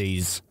heart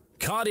disease.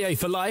 Cardio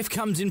for Life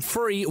comes in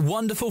 3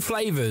 wonderful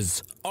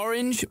flavors: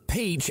 orange,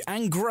 peach,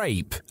 and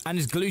grape, and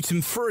is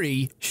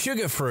gluten-free,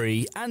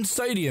 sugar-free, and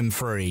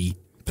sodium-free.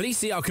 Please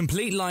see our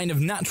complete line of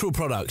natural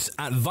products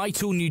at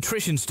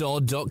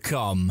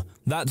VitalNutritionStore.com.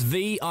 That's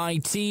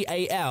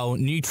VITAL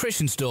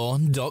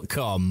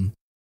Nutritionstore.com.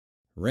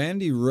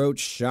 Randy Roach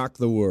shocked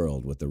the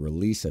world with the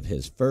release of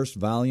his first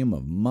volume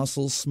of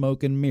Muscle,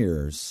 Smoke, and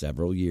Mirrors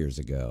several years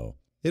ago.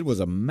 It was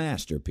a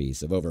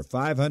masterpiece of over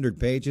 500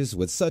 pages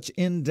with such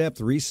in-depth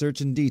research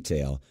and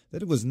detail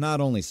that it was not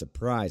only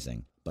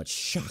surprising, but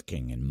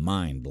shocking and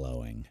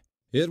mind-blowing.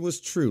 It was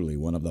truly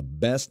one of the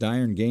best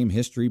Iron Game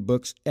history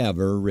books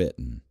ever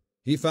written.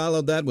 He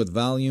followed that with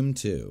Volume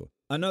 2,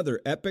 another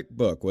epic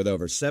book with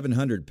over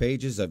 700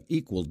 pages of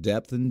equal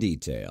depth and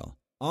detail.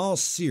 All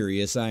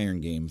serious Iron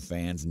Game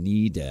fans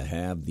need to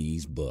have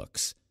these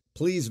books.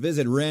 Please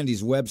visit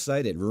Randy's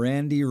website at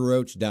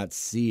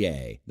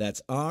randyroach.ca.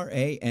 That's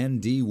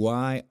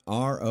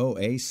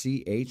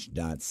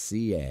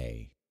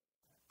RANDYROACH.ca.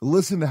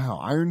 Listen to how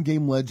Iron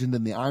Game legend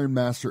and the Iron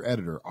Master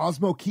editor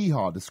Osmo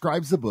Kehaw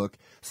describes the book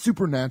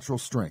Supernatural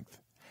Strength.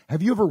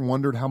 Have you ever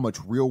wondered how much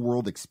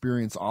real-world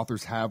experience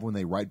authors have when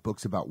they write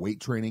books about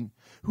weight training?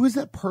 Who is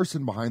that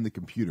person behind the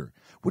computer?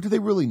 What do they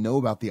really know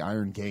about the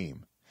Iron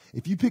Game?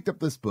 If you picked up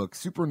this book,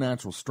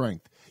 Supernatural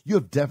Strength, you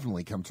have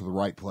definitely come to the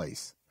right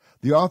place.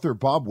 The author,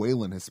 Bob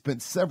Whelan, has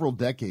spent several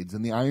decades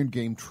in the Iron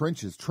Game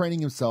trenches training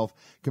himself,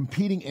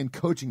 competing and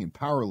coaching in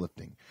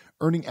powerlifting,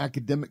 earning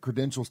academic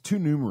credentials too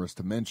numerous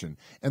to mention,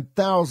 and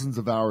thousands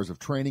of hours of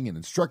training and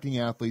instructing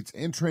athletes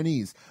and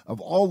trainees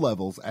of all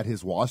levels at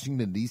his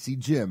Washington, D.C.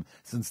 gym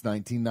since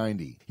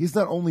 1990. He's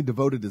not only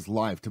devoted his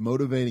life to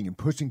motivating and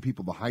pushing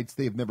people to heights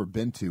they have never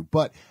been to,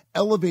 but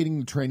elevating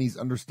the trainees'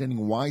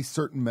 understanding why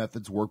certain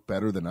methods work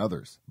better than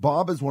others.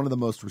 Bob is one of the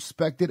most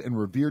respected and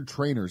revered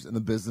trainers in the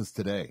business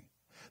today.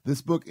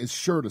 This book is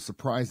sure to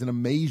surprise and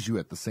amaze you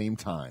at the same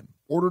time.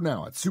 Order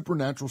now at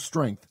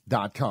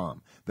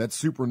supernaturalstrength.com.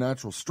 That's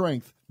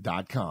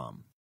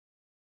supernaturalstrength.com.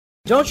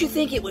 Don't you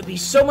think it would be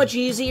so much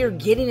easier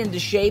getting into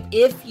shape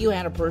if you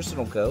had a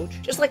personal coach?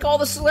 Just like all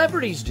the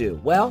celebrities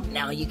do. Well,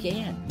 now you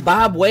can.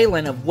 Bob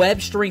Whelan of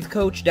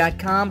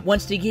webstrengthcoach.com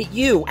wants to get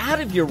you out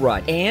of your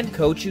rut and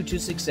coach you to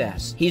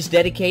success. He's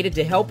dedicated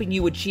to helping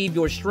you achieve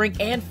your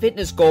strength and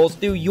fitness goals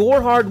through your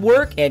hard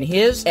work and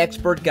his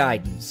expert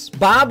guidance.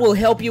 Bob will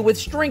help you with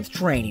strength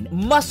training,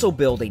 muscle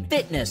building,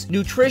 fitness,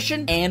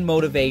 nutrition, and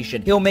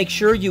motivation. He'll make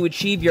sure you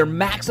achieve your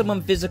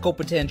maximum physical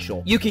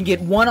potential. You can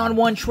get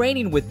one-on-one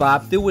training with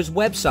Bob through his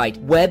website,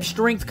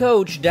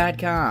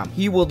 webstrengthcoach.com.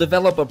 He will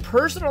develop a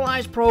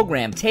personalized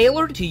program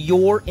tailored to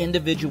your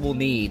individual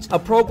needs, a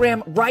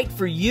program right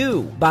for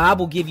you. Bob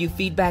will give you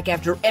feedback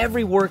after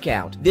every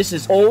workout. This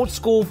is old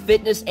school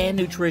fitness and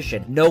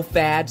nutrition, no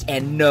fads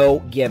and no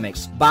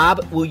gimmicks.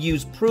 Bob will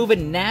use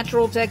proven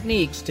natural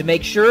techniques to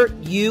make sure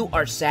you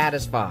are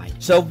satisfied.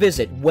 So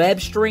visit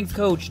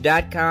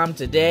webstrengthcoach.com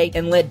today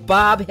and let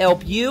Bob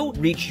help you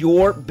reach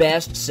your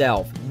best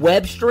self.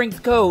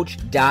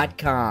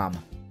 webstrengthcoach.com.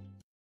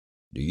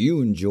 Do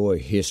you enjoy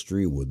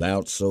history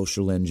without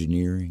social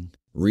engineering?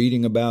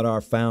 Reading about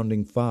our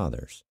founding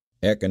fathers?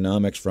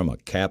 Economics from a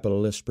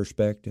capitalist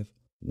perspective?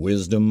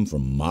 Wisdom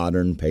from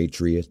modern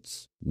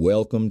patriots?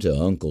 Welcome to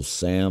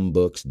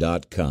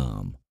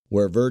UncleSamBooks.com,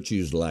 where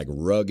virtues like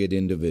rugged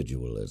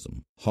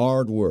individualism,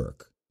 hard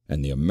work,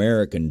 and the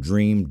American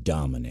dream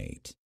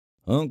dominate.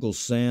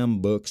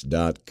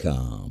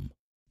 UncleSamBooks.com.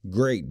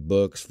 Great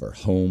books for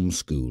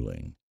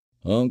homeschooling.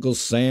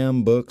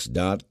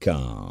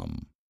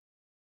 UncleSamBooks.com.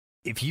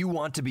 If you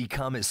want to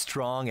become as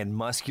strong and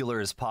muscular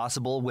as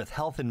possible with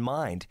health in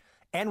mind,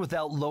 and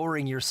without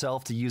lowering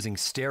yourself to using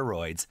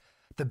steroids,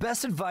 the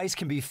best advice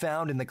can be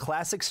found in the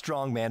classic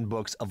strongman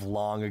books of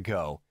long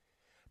ago.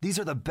 These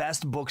are the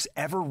best books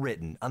ever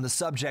written on the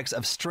subjects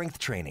of strength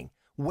training,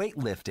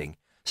 weightlifting,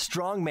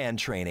 strongman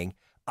training,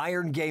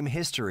 Iron Game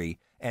history,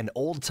 and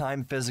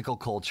old-time physical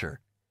culture.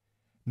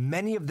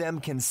 Many of them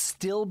can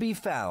still be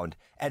found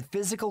at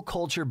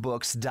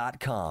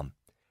physicalculturebooks.com.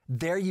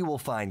 There you will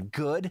find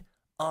good,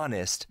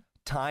 honest,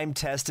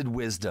 time-tested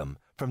wisdom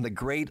from the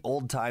great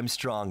old-time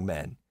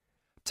strongmen.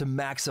 To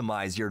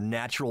maximize your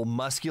natural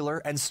muscular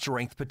and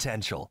strength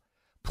potential,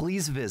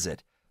 please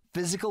visit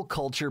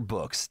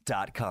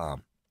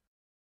physicalculturebooks.com.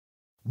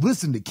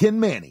 Listen to Ken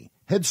Manny,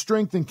 head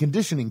strength and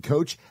conditioning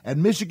coach at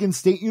Michigan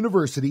State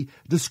University,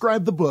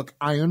 describe the book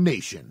Iron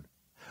Nation.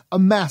 A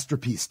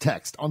masterpiece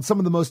text on some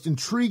of the most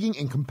intriguing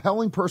and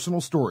compelling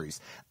personal stories,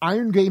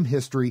 Iron Game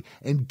history,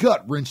 and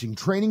gut-wrenching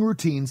training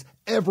routines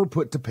ever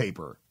put to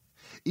paper.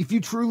 If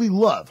you truly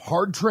love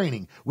hard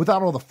training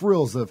without all the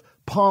frills of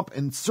pomp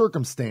and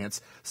circumstance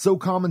so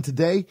common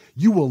today,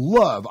 you will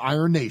love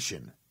Iron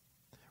Nation.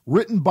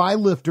 Written by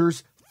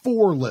lifters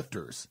for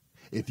lifters.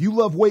 If you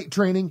love weight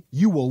training,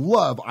 you will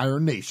love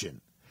Iron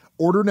Nation.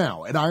 Order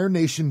now at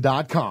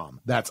ironnation.com.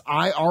 That's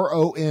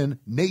IRON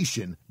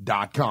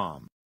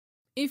Nation.com.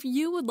 If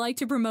you would like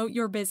to promote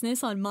your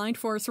business on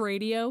MindForce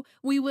Radio,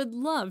 we would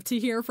love to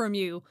hear from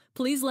you.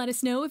 Please let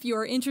us know if you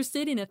are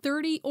interested in a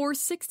 30 or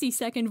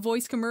 60-second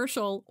voice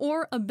commercial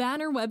or a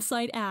banner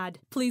website ad.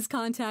 Please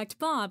contact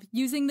Bob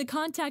using the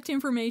contact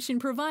information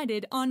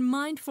provided on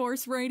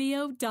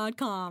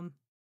mindforceradio.com.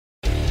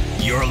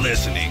 You're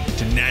listening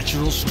to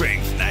Natural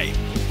Strength Night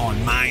on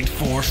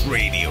MindForce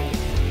Radio.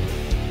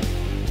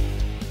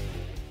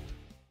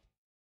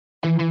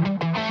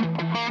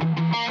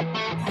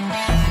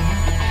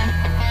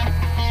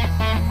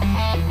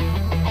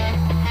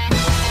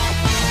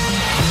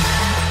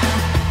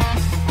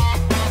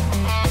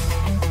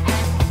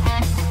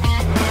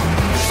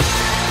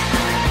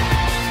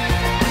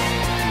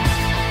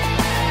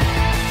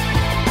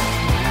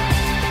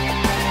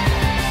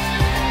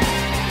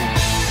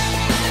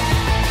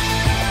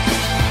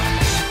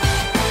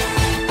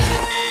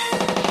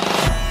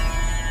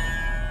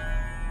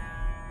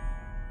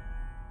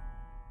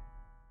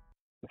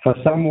 For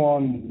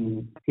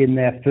someone in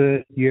their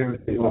first year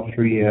or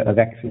 3 years of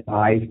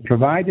exercise,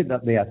 provided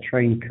that they are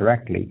trained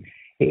correctly,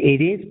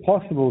 it is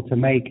possible to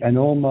make an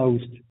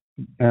almost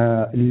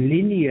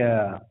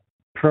linear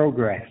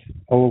progress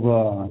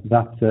over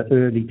that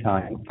early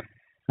time.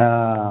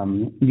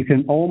 You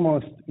can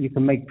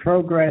make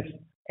progress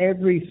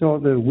every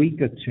sort of week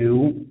or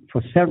two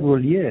for several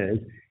years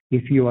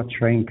if you are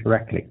trained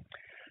correctly.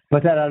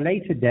 But at a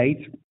later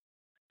date,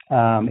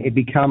 it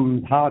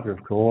becomes harder,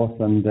 of course,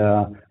 and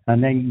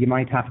then you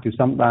might have to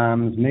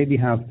sometimes maybe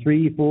have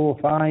 3, 4,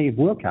 5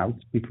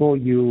 workouts before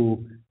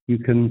you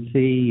can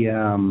see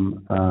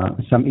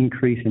some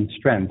increase in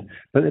strength.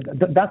 But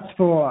that's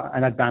for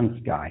an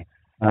advanced guy.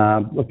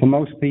 But for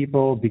most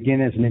people,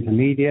 beginners and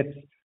intermediates,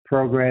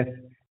 progress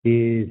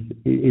is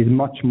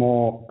much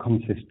more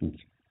consistent.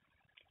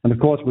 And of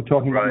course, we're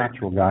talking about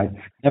natural guys.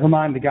 Never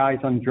mind the guys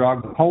on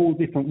drugs. Whole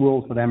different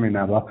rules for them,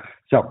 remember.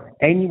 So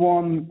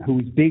anyone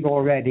who's big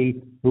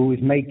already, who is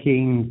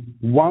making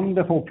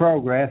wonderful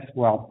progress,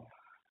 well,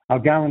 I'll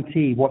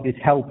guarantee what is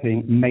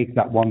helping make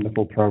that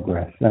wonderful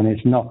progress. And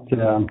it's not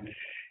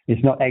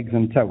eggs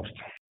and toast.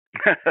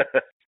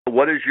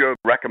 What is your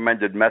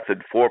recommended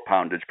method for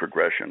poundage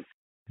progression?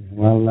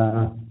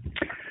 Well,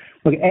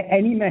 look,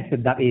 any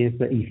method that is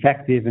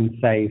effective and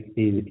safe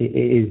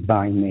is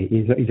by me,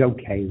 is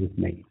okay with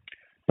me.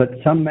 But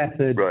some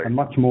methods are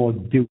much more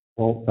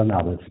doable than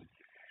others.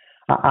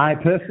 I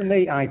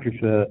personally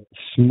prefer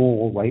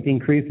small weight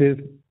increases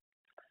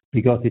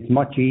because it's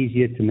much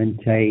easier to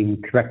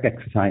maintain correct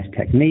exercise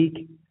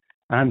technique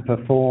and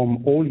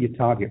perform all your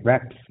target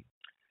reps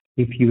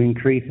if you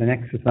increase an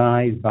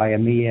exercise by a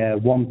mere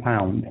 1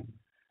 pound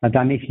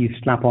than if you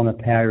slap on a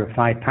pair of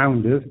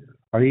 5-pounders,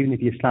 or even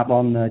if you slap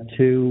on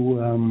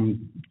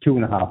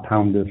 2.5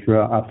 pounders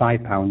for a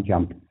 5-pound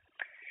jump.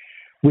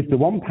 With the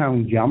 1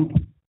 pound jump,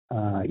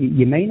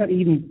 you may not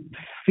even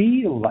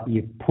feel that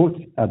you've put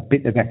a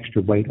bit of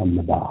extra weight on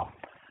the bar.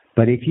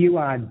 But if you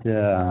add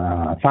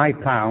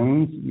 5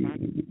 pounds,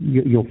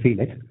 you'll feel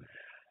it.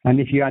 And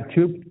if you add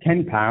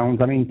 10 pounds,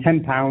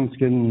 10 pounds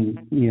can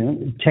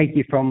take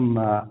you from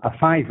a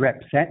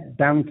 5-rep set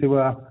down to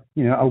a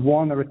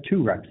 1 or a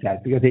 2-rep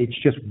set because it's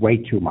just way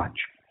too much.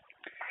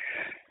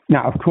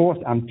 Now, of course,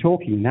 I'm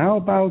talking now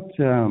about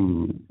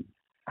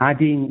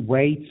adding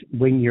weight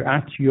when you're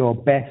at your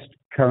best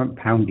current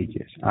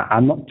poundages.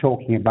 I'm not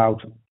talking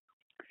about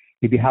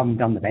if you haven't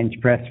done the bench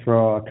press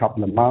for a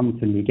couple of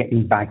months and you're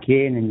getting back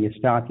in and you're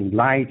starting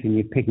light and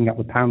you're picking up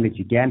the poundage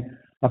again.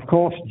 Of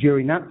course,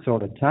 during that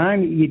sort of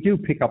time, you do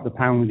pick up the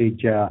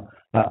poundage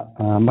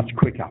much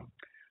quicker.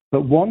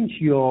 But once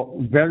you're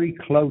very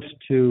close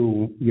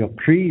to your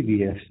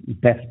previous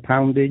best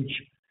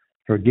poundage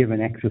for a given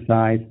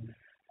exercise,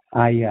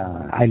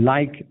 I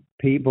like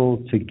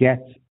people to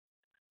get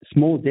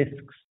small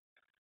discs,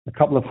 a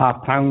couple of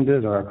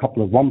 1/2-pounders or a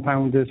couple of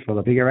 1-pounders for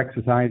the bigger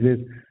exercises,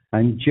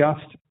 and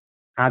just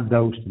add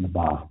those to the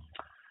bar.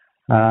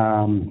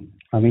 And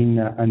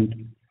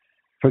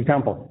for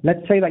example,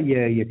 let's say that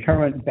your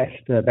current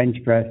best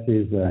bench press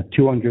is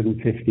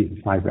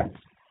 250 5 reps.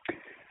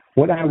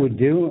 What I would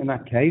do in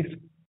that case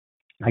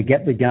I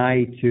get the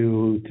guy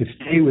to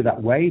stay with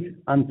that weight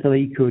until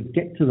he could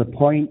get to the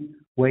point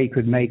where he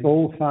could make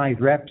all 5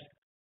 reps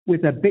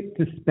with a bit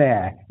to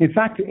spare. In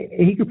fact,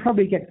 he could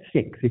probably get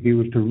 6 if he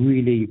was to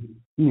really,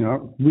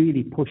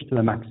 really push to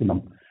the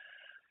maximum.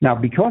 Now,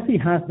 because he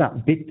has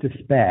that bit to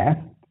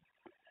spare,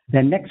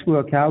 then next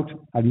workout,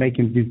 I'd make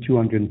him do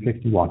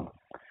 251.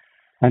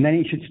 And then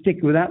he should stick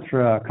with that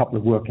for a couple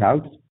of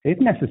workouts, if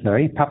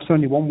necessary. Perhaps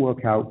only 1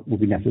 workout will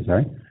be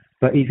necessary.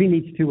 But if he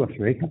needs 2 or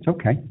 3, that's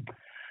okay.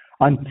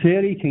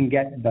 Until he can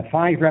get the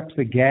 5 reps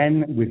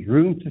again with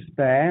room to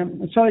spare,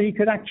 so that he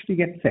could actually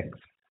get 6.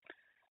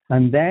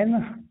 And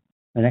then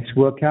the next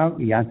workout,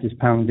 he adds his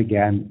pound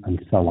again,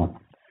 and so on.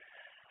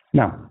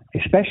 Now,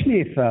 especially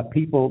if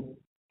people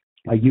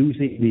are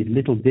using these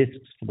little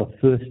discs for the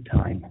first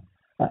time,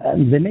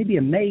 they may be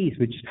amazed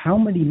with just how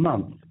many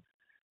months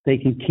they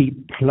can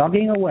keep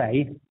plugging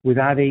away with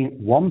adding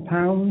 1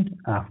 pound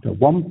after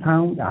 1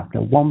 pound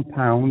after 1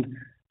 pound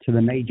to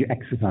the major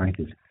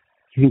exercises.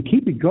 You can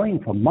keep it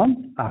going for month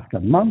after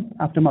month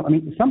after month. I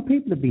mean, some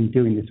people have been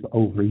doing this for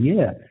over a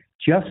year.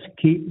 Just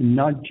keep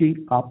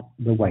nudging up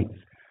the weights.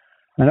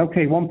 And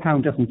okay, 1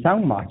 pound doesn't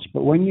sound much,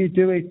 but when you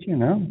do it,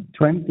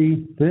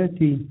 20,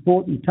 30,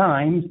 40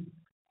 times,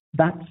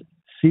 that's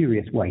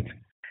serious weight.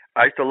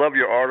 I used to love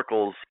your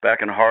articles back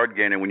in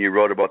Hardgainer when you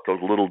wrote about those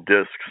little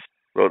discs.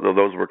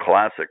 Those were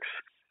classics.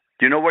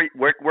 Do you know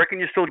where can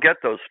you still get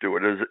those,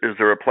 Stuart? Is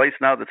there a place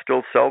now that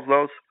still sells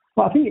those?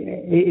 Well, I think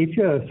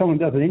if someone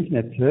does an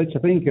internet search, I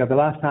think the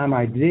last time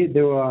I did,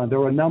 there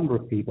were a number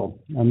of people.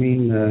 I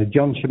mean,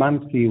 John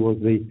Szymanski was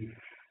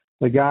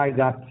the guy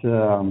that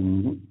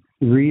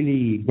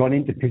really got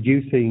into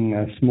producing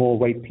small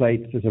weight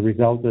plates as a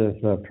result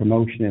of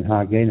promotion in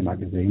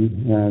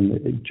hardgainer-magazine.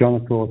 And John,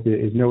 of course,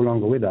 is no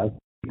longer with us.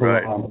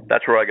 Right.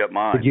 That's where I got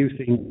mine.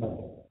 Producing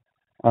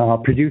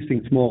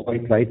small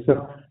weight plates.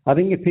 So I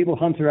think if people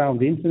hunt around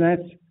the internet,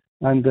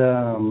 and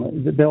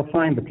they'll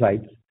find the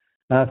plates.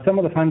 Some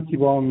of the fancy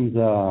ones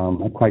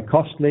are quite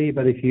costly,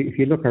 but if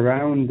you look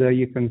around,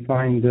 you can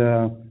find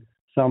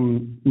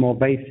some more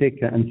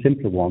basic and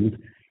simpler ones.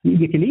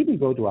 You can even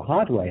go to a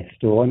hardware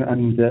store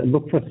and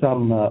look for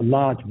some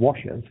large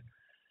washers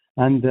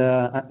and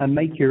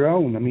make your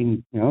own. I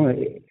mean,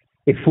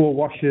 if 4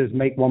 washers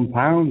make 1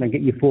 pound, then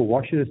get your 4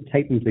 washers,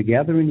 tape them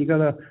together, and you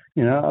got a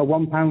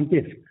 1 pound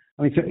disc.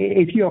 I mean, so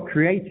if you're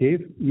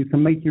creative, you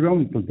can make your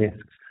own little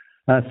discs.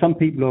 Some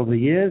people over the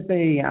years,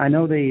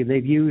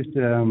 they've used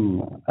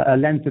a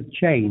length of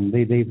chain.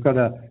 They've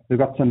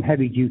got some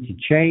heavy duty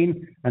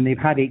chain, and they've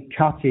had it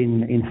cut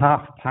in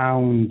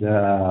half-pound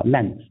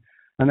lengths,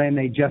 and then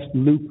they just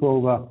loop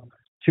over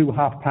 2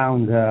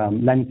 half-pound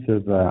lengths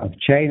of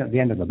chain at the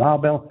end of the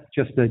barbell,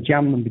 just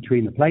jam them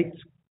between the plates,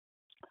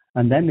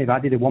 and then they've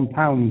added a 1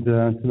 pound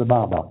to the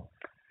barbell.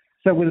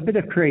 So with a bit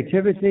of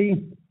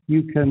creativity,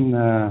 you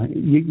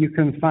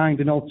can find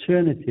an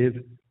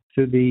alternative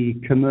to the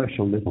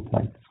commercial little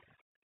plates.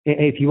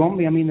 If you want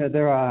me, I mean,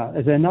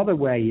 there's another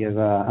way of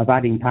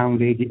adding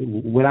poundage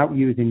without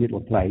using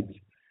little plates.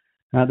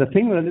 The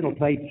thing with the little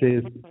plates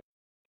is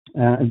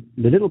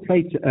the little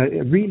plates are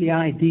really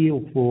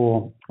ideal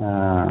for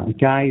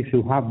guys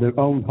who have their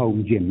own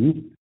home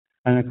gyms.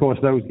 And of course,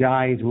 those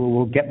guys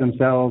will get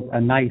themselves a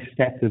nice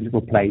set of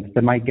little plates.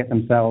 They might get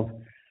themselves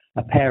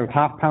a pair of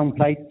half-pound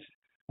plates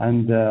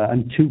and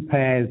 2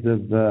 pairs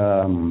of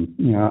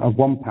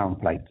 1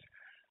 pound plates.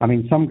 I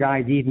mean, some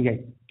guys even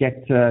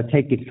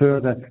take it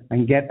further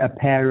and get a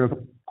pair of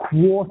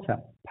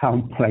 1/4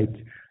 pound plates.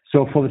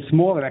 So for the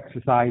smaller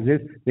exercises,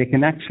 they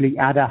can actually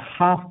add a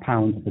half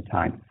pound at a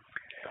time.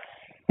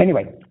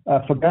 Anyway,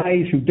 for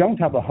guys who don't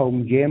have a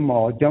home gym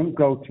or don't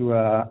go to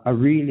a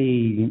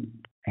really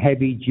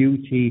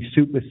heavy-duty,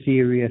 super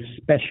serious,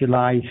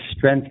 specialized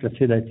strength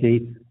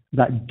facility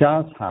that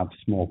does have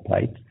small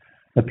plates,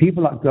 the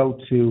people that go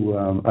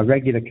to a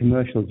regular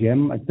commercial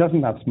gym that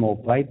doesn't have small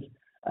plates,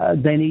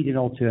 they need an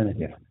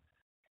alternative.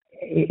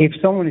 If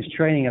someone is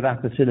training at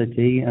that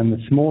facility and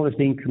the smallest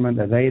increment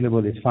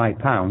available is 5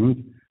 pounds,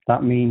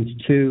 that means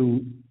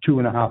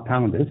 2.5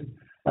 pounders.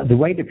 The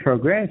way to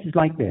progress is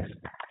like this.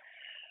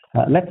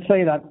 Let's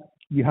say that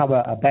you have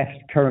a best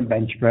current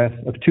bench press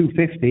of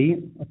 250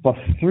 for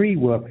 3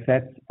 work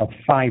sets of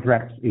 5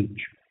 reps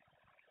each.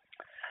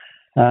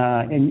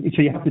 And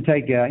so you have to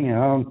take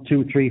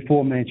 2, 3,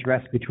 4 minutes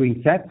rest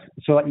between sets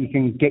so that you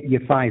can get your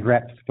 5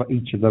 reps for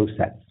each of those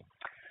sets.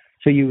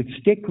 So you would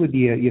stick with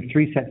your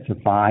 3 sets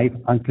of 5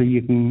 until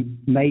you can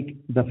make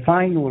the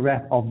final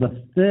rep of the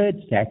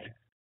 3rd set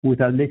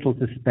with a little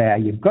to spare.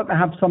 You've got to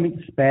have something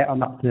to spare on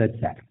that 3rd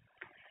set.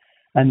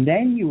 And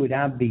then you would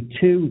add the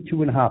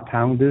 2.5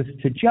 pounders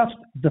to just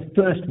the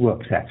 1st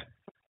work set,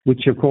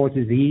 which of course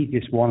is the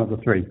easiest one of the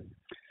 3.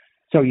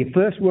 So your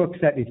 1st work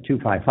set is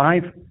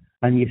 255,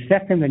 and your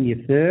 2nd and your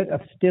 3rd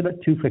are still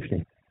at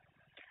 250.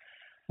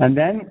 And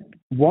then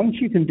once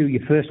you can do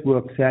your 1st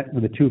work set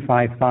with a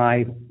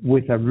 255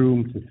 with a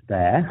room to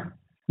spare,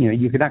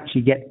 you could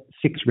actually get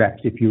 6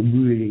 reps if you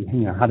really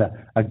had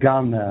a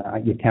gun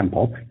at your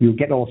temple. You'll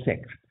get all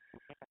 6.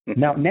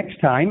 Now, next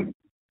time,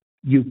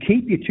 you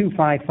keep your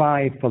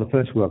 255 for the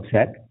first work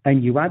set,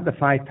 and you add the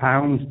 5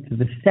 pounds to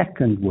the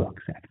second work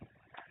set.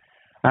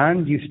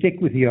 And you stick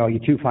with your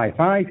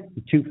 255,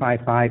 your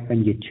 255,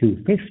 and your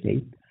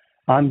 250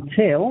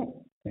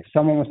 until, if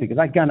someone wants to get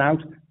that gun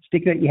out,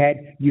 stick it at your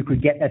head, you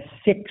could get a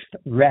 6th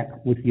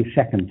rep with your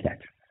second set.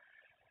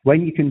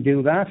 When you can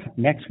do that,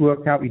 next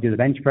workout, you do the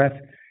bench press,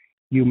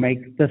 you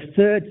make the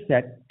third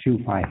set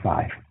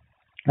 255.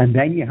 And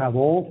then you have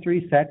all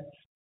 3 sets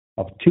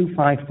of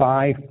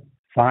 255,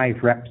 5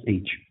 reps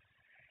each.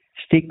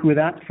 Stick with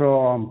that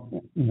for,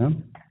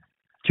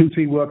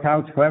 2-3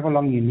 workouts, however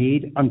long you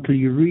need, until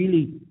you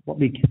really, what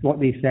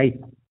they say,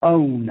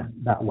 own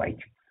that weight.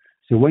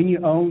 So when you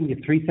own your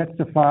 3 sets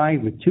of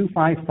 5 with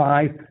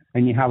 255,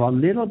 and you have a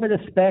little bit of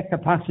spare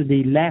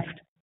capacity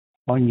left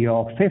on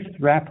your 5th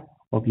rep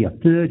of your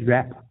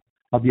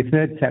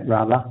 3rd set,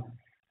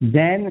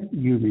 then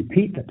you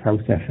repeat the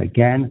process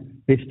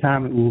again. This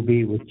time it will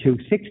be with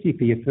 260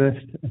 for your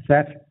first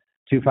set,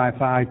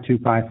 255,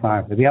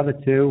 255 for the other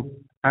 2,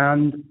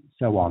 and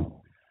so on.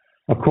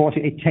 Of course,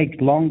 it takes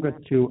longer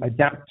to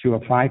adapt to a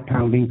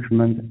 5-pound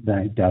increment than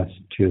it does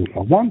to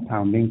a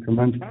 1-pound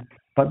increment,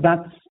 but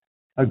that's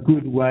a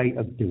good way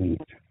of doing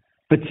it.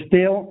 But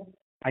still,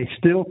 I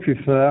still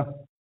prefer,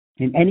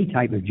 in any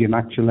type of gym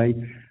actually,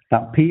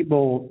 that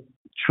people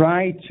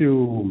try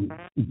to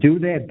do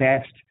their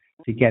best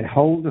to get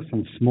hold of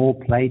some small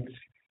plates,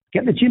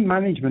 get the gym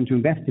management to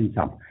invest in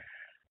some,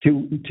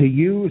 to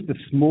use the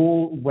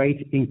small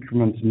weight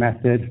increments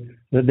method.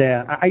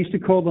 I used to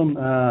call them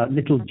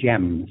little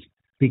gems,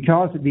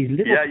 because these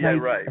little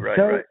plates are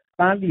so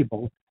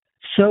valuable,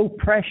 so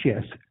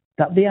precious,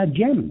 that they are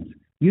gems.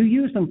 You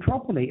use them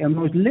properly, and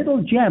those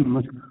little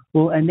gems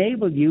will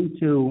enable you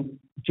to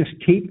just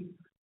keep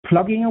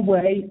plugging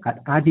away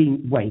at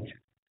adding weight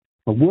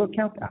for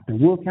workout after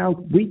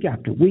workout, week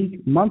after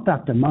week, month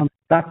after month.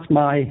 That's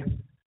my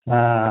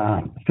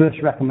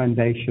first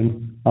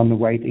recommendation on the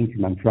weight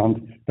increment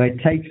front. But it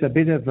takes a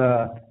bit of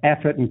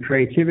effort and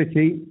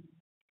creativity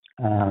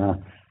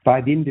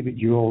by the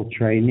individual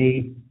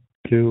trainee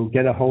to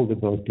get a hold of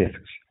those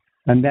discs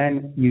and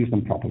then use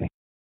them properly.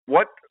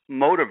 What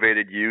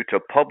motivated you to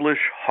publish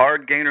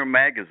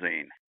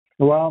hardgainer-magazine?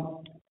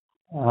 Well,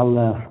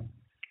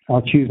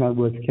 I'll choose my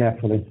words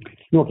carefully.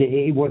 Look,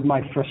 it was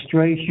my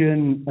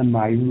frustration and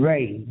my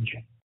rage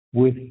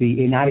with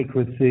the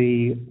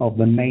inadequacy of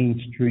the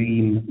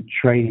mainstream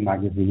training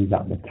magazines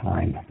at the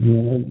time.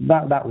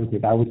 That was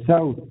it. I was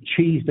so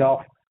cheesed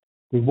off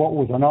with what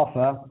was on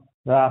offer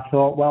that I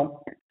thought,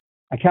 well,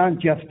 I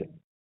can't just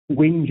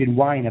whinge and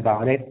whine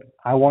about it.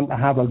 I want to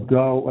have a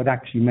go at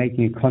actually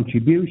making a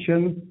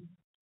contribution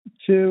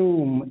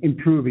to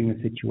improving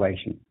the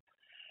situation.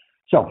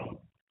 So,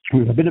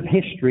 with a bit of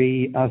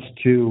history as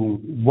to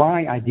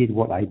why I did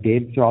what I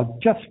did. So I'll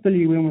just fill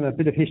you in with a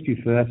bit of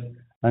history first,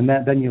 and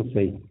then you'll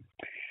see.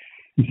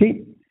 You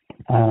see,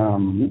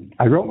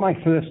 I wrote my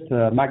first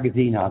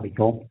magazine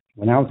article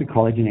when I was at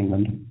college in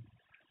England,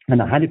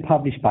 and I had it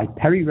published by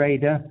Perry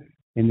Rader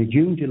in the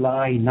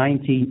June-July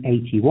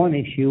 1981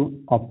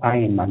 issue of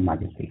IronMan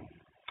magazine.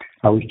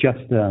 I was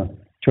just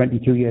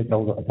 22 years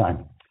old at the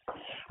time.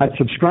 I'd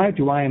subscribed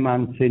to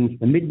IronMan since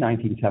the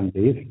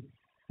mid-1970s.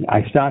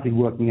 I started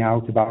working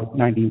out about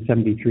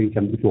 1973,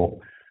 74.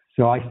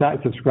 So I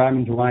started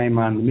subscribing to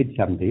IronMan in the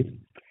mid-70s.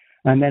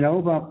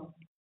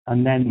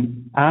 And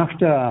then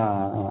after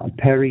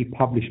Perry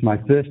published my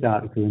first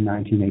article in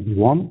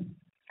 1981,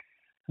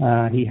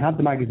 he had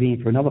the magazine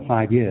for another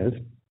 5 years.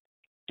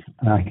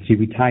 He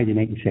retired in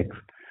 86.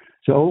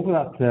 So over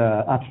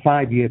that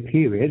 5-year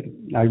period,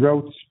 I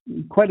wrote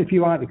quite a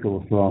few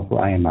articles for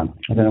IronMan.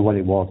 I don't know what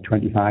it was,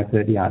 25,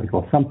 30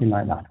 articles, something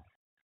like that.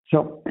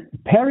 So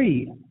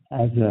Perry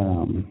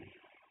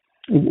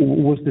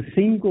was the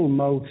single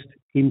most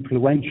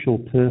influential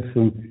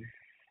person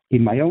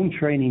in my own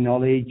training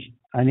knowledge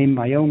and in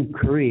my own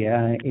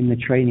career in the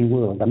training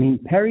world. I mean,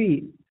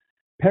 Perry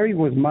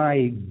was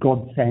my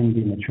godsend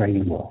in the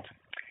training world.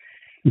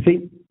 You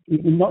see,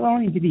 not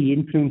only did he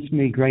influence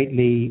me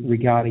greatly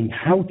regarding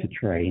how to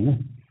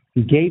train,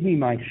 he gave me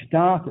my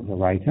start as a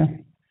writer,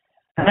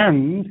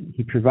 and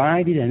he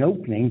provided an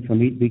opening for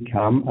me to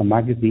become a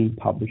magazine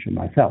publisher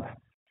myself.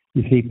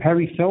 You see,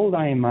 Perry sold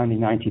IronMan in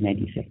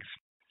 1986,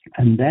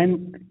 and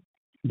then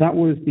that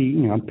was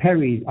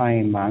Perry's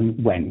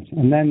IronMan went,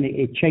 and then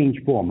it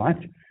changed format.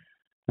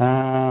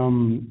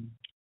 And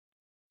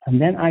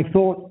then I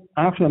thought,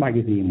 after the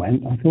magazine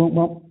went, I thought,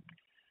 well,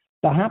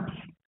 perhaps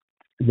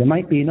there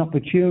might be an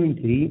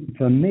opportunity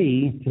for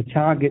me to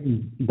target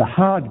the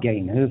hard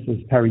gainers, as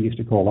Perry used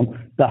to call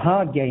them, the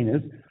hard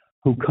gainers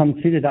who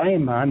considered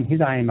IronMan, his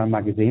IronMan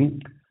magazine,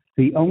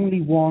 the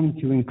only one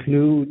to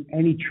include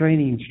any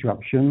training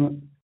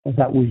instruction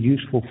that was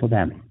useful for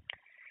them.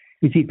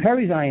 You see,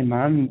 Perry's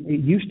IronMan,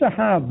 it used to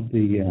have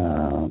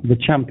the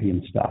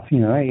champion stuff.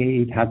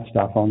 It had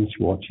stuff on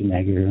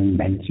Schwarzenegger and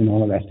Mentz and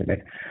all the rest of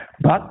it.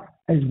 But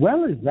as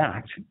well as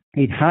that,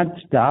 it had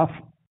stuff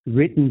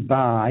written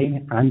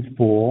by and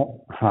for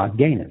hard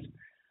gainers.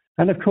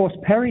 And of course,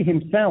 Perry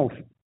himself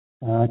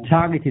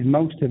targeted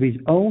most of his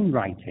own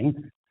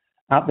writing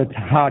at the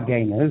hard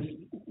gainers,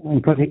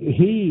 because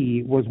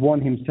he was one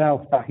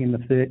himself back in the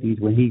 30s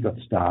when he got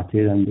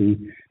started, and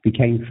he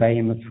became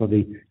famous for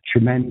the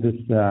tremendous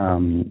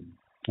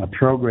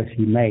progress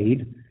he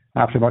made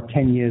after about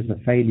 10 years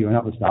of failure and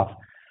other stuff.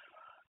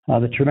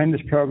 The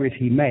tremendous progress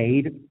he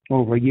made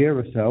over a year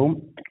or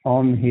so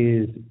on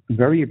his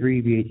very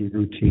abbreviated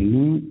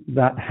routine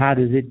that had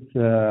as its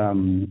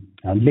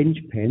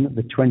linchpin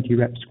the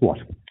 20-rep squat.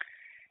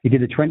 He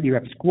did a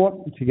 20-rep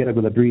squat together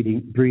with a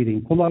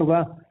breathing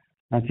pullover,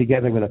 and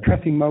together with a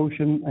pressing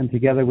motion, and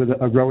together with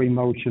a rowing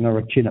motion or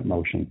a chin-up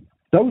motion.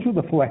 Those were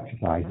the 4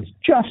 exercises,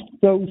 just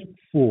those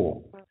 4.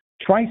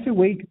 Twice a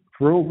week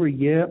for over a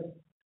year,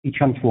 he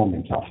transformed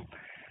himself.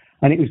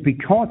 And it was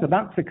because of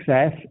that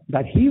success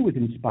that he was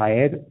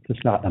inspired to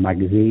start a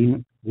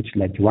magazine, which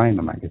led to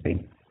IronMan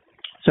magazine.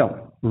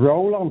 So,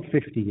 roll on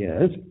 50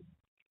 years,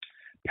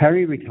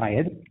 Perry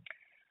retired,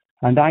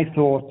 and I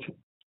thought,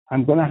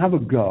 I'm going to have a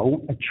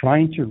go at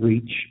trying to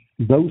reach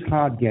those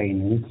hard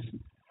gainers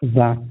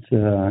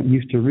that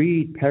used to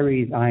read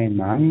Perry's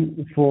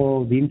IronMan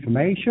for the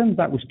information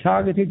that was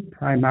targeted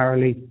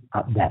primarily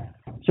at them.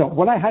 So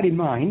what I had in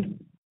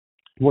mind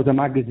was a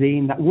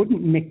magazine that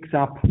wouldn't mix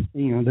up,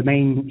 the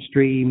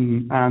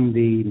mainstream and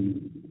the,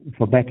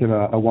 for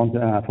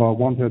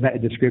want of a better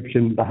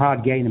description, the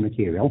hard gainer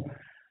material.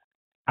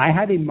 I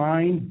had in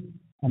mind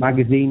a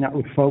magazine that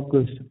would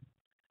focus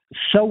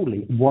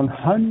solely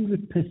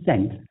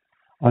 100%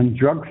 on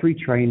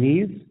drug-free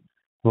trainees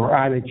who are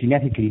either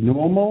genetically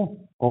normal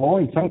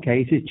or, in some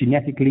cases,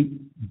 genetically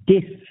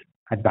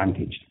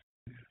disadvantaged.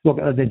 Look,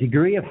 the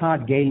degree of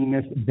hard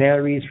gaininess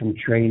varies from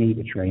trainee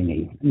to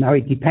trainee. Now,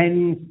 it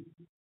depends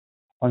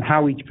on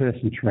how each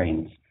person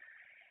trains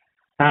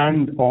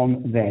and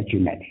on their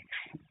genetics.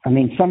 I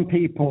mean, some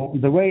people,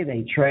 the way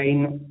they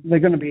train, they're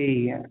going to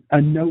be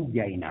a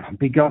no-gainer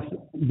because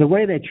the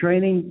way they're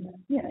training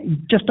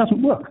it just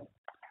doesn't work.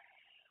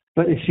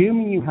 But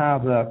assuming you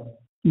have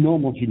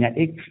normal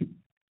genetics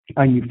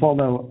and you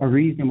follow a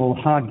reasonable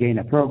hard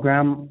gainer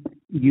program,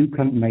 you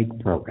can make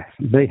progress.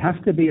 There has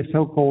to be a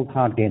so-called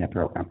hard gainer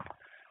program.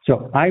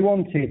 So I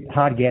wanted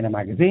Hard Gainer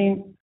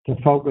magazine to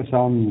focus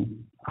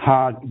on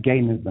hard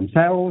gainers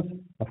themselves,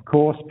 of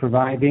course,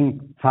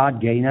 providing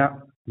hard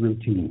gainer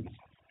routines.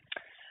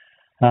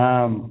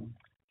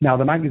 Now,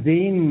 the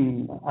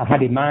magazine, I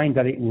had in mind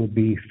that it would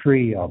be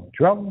free of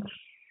drugs,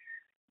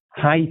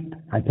 hype,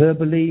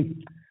 hyperbole,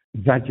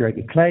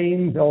 exaggerated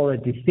claims, all the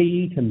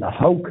deceit and the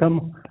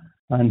hokum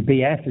and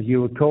BS, as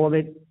you would call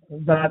it,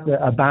 that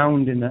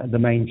abound in the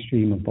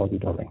mainstream of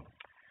bodybuilding.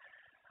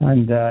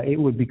 And it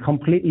would be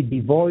completely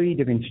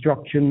devoid of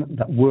instruction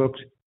that works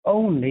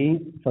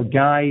only for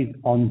guys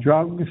on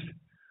drugs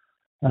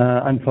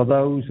and for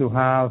those who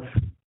have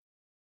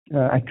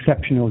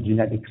exceptional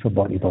genetics for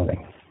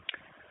bodybuilding.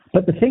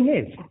 But the thing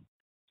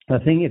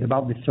is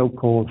about this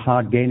so-called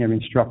hard gainer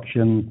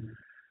instruction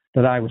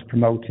that I was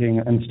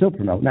promoting and still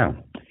promote now,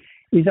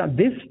 is that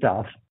this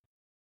stuff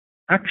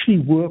actually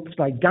works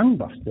like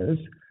gangbusters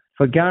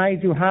for guys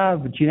who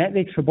have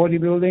genetics for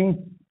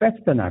bodybuilding better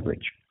than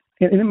average.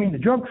 I mean, the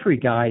drug-free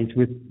guys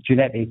with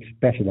genetics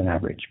better than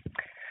average.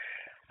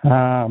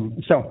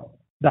 So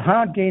the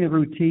hard gainer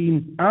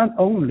routines aren't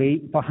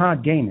only for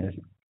hard gainers.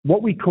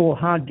 What we call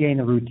hard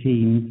gainer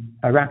routines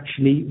are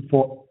actually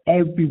for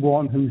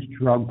everyone who's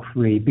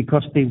drug-free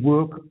because they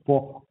work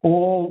for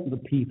all the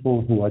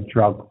people who are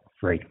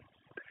drug-free.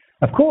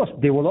 Of course,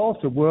 they will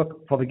also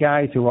work for the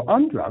guys who are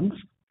on drugs,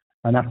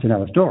 and that's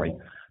another story.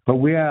 But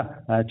we're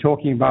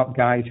talking about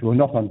guys who are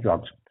not on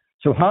drugs.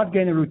 So hard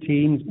gainer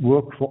routines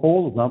work for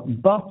all of them,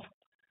 but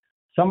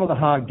some of the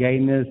hard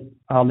gainers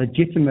are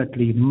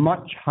legitimately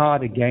much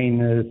harder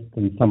gainers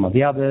than some of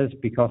the others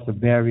because of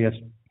various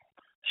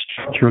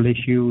structural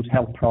issues,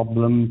 health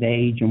problems,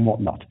 age, and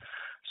whatnot.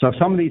 So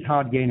some of these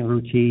hard gainer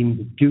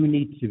routines do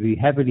need to be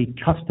heavily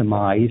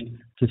customized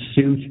to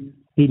suit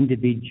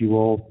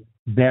individual,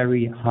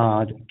 very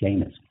hard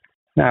gainers.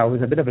 Now,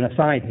 as a bit of an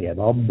aside here,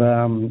 Bob,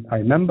 I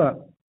remember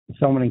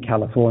someone in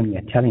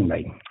California telling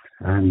me,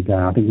 and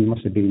I think he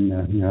must have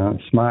been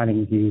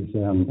smiling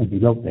as he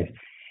wrote this.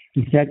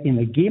 He said in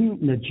the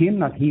gym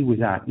that he was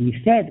at, he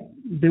said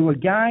there were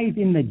guys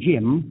in the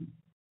gym,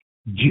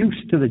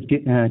 juiced to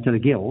the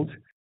gills,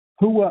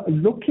 who were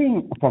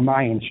looking for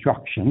my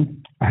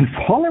instruction and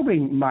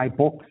following my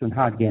books and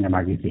Hard Gainer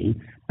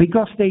magazine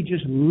because they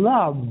just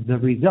loved the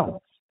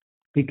results.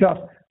 Because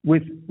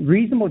with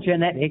reasonable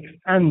genetics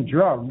and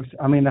drugs,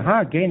 I mean, the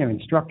Hard Gainer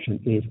instruction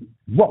is,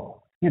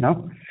 whoa,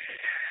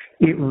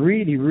 it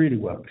really, really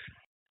works.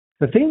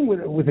 The thing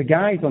with the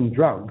guys on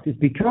drugs is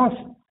because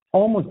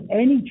almost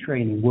any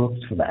training works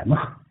for them,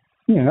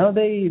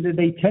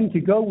 they tend to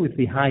go with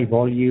the high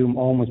volume,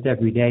 almost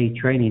everyday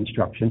training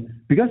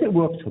instruction because it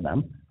works for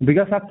them,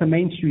 because that's the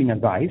mainstream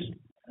advice,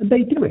 they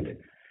do it.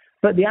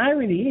 But the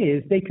irony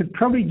is they could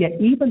probably get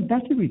even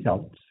better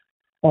results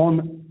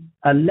on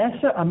a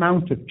lesser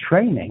amount of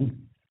training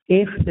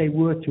if they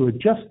were to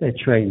adjust their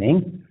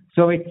training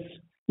so it's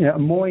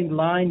more in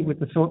line with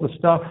the sort of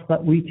stuff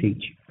that we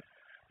teach.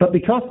 But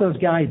because those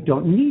guys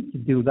don't need to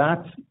do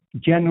that,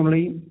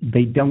 generally,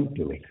 they don't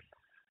do it.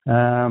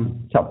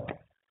 So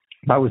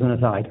that was an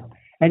aside.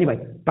 Anyway,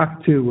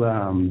 back to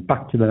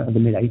the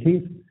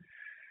mid-'80s.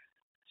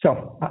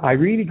 So I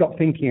really got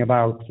thinking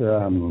about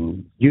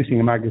using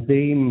a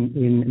magazine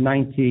in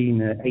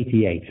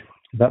 1988.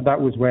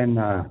 That was when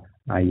I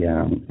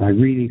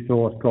really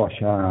thought,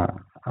 gosh,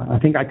 I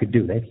think I could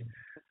do this.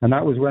 And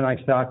that was when I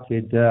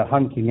started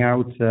hunting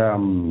out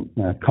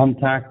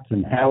contacts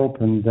and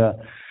help and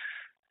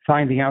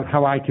finding out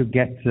how I could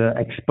get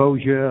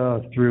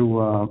exposure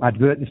through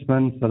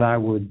advertisements that I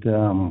would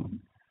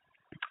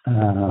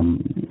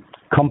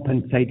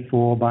compensate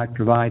for by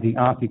providing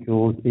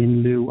articles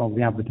in lieu of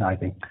the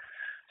advertising.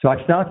 So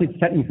I started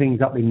setting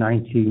things up in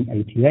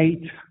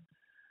 1988.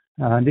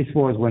 This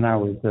was when I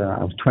was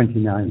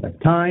 29 at the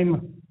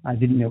time. I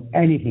didn't know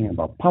anything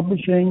about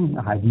publishing.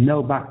 I had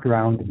no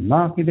background in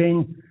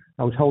marketing.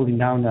 I was holding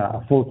down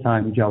a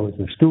full-time job as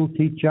a school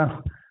teacher.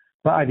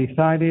 But I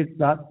decided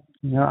that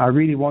I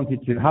really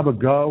wanted to have a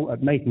go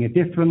at making a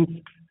difference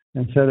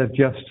instead of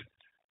just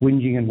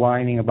whinging and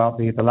whining about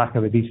the lack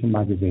of a decent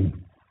magazine.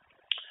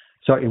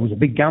 So it was a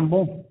big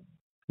gamble.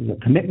 It was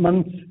a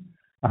commitment.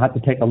 I had to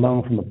take a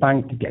loan from the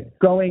bank to get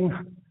going.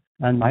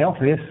 And my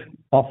office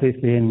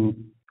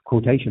in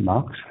quotation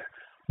marks,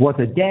 was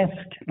a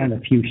desk and a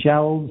few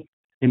shelves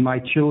in my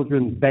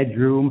children's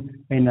bedroom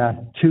in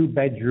a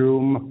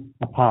 2-bedroom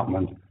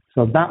apartment.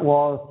 So that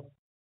was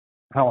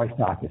how I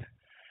started.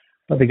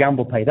 But the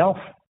gamble paid off.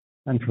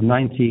 And from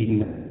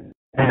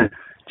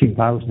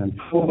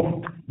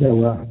 2004, there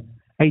were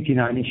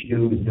 89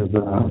 issues of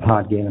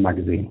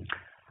hardgainer-magazine.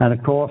 And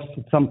of course,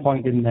 at some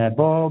point in there,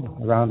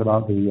 Bob, around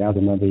about the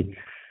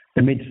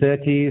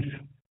mid-30s,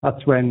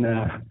 that's when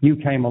you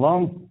came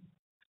along.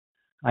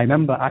 I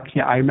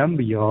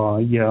remember your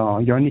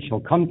initial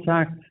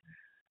contact,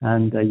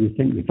 and you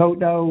sent me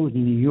photos,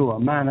 and you were a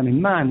man. I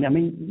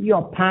mean,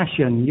 your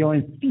passion, your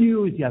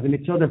enthusiasm,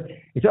 it sort of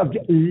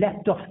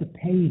leapt off the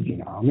page, you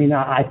know. I mean,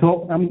 I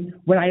thought,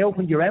 when I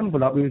opened your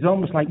envelope, it was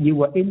almost like you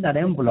were in that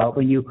envelope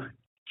and you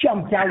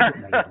jumped out at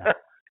me.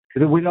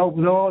 You know? With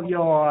all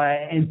your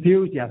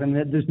enthusiasm,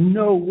 there's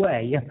no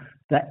way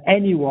that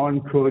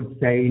anyone could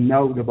say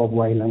no to Bob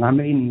Whelan. I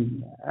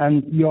mean,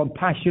 and your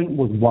passion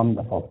was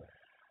wonderful.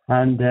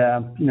 And,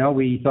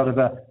 we sort of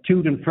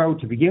toed and fro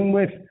to begin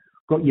with,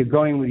 got you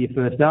going with your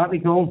first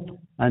article,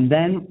 and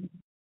then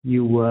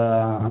you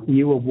were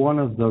one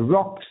of the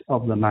rocks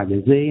of the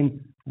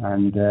magazine.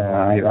 And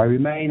I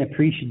remain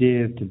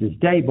appreciative to this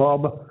day,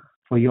 Bob,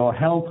 for your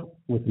help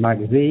with the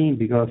magazine,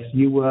 because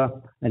you were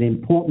an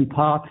important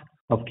part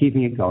of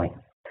keeping it going.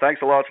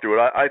 Thanks a lot,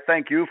 Stuart. I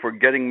thank you for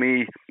getting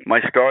me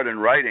my start in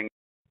writing.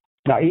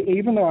 Now,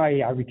 even though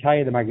I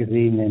retired the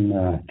magazine in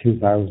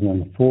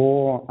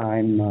 2004,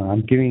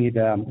 I'm giving it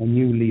a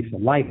new lease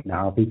of life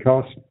now,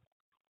 because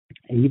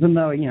even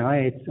though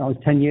I was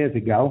 10 years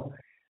ago,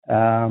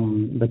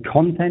 the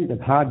content of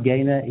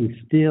Hardgainer is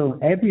still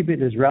every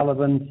bit as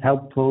relevant,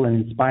 helpful,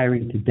 and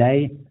inspiring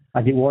today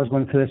as it was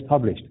when first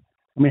published.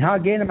 I mean,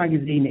 Hardgainer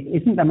magazine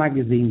isn't a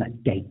magazine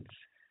that dates.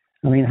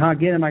 I mean,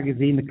 Hardgainer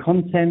magazine, the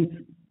content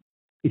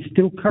is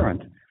still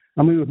current.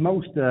 I mean, with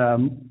most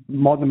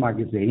modern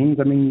magazines,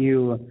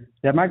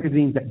 they're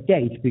magazines that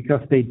date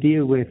because they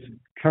deal with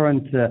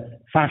current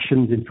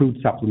fashions in food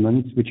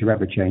supplements, which are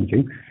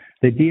ever-changing.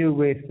 They deal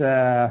with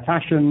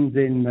fashions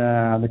in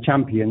the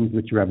champions,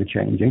 which are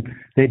ever-changing.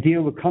 They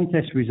deal with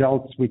contest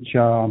results, which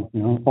are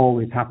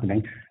always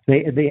happening.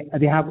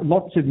 They have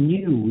lots of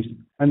news,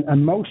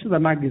 and most of the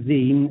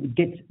magazine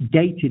gets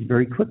dated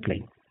very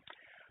quickly.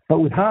 But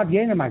with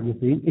Hardgainer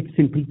magazine, it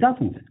simply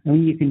doesn't. I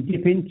mean, you can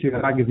dip into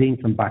a magazine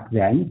from back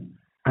then,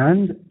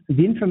 and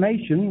the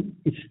information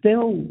is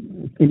still,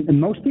 in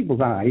most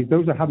people's eyes,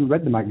 those that haven't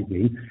read the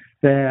magazine,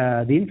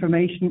 the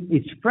information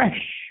is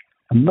fresh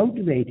and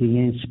motivating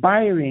and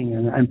inspiring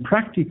and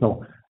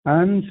practical.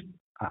 And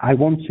I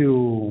want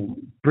to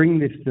bring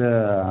this,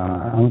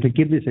 I want to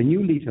give this a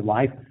new lease of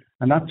life,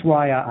 and that's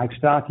why I've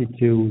started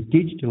to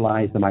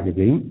digitalize the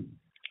magazine,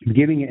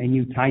 giving it a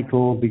new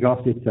title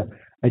because it's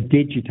a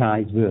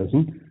digitized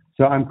version.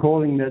 So I'm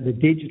calling the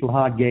digital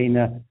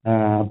Hardgainer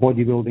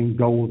bodybuilding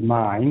gold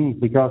mine,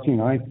 because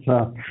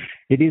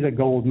it is a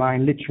gold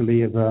mine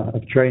literally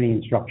of training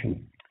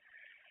instruction.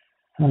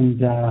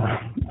 And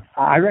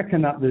I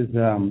reckon that there's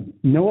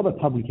no other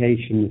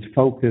publication that's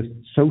focused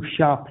so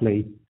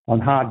sharply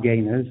on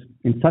Hardgainers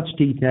in such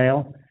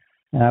detail,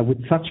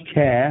 with such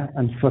care,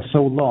 and for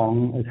so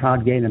long as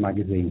Hardgainer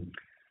magazine.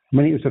 I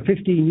mean, it was for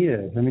 15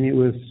 years. I mean, it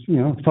was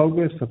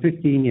focused for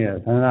 15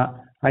 years, and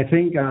I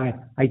think I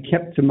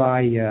kept to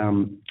my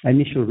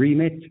initial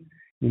remit,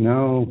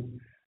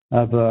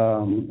 of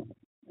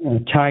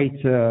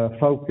tight,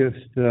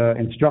 focused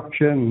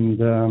instruction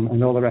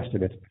and all the rest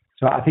of it.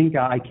 So I think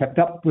I kept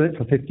up with it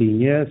for 15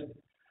 years,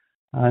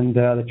 and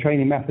the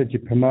training methods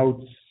it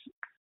promotes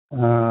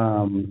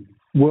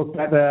work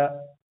better.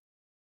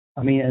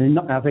 I mean, and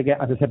not, as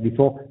I said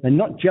before, they're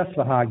not just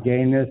for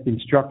Hardgainers. The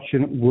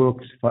instruction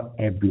works for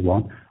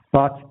everyone,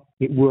 but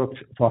it works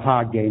for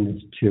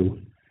Hardgainers too.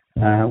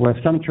 Where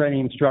some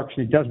training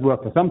instruction, it does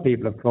work for some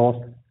people, of course,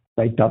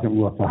 it doesn't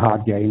work for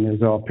hard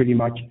gainers or pretty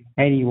much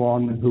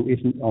anyone who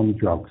isn't on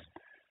drugs.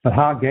 But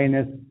hard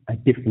gainers, a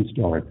different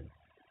story.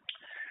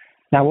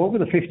 Now, over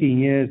the 15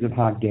 years of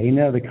hard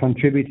gainer, the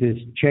contributors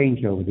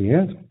changed over the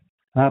years,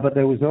 but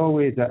there was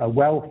always a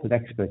wealth of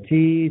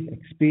expertise,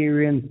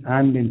 experience,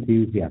 and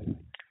enthusiasm.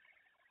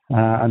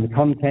 And the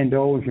content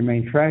always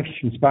remained fresh,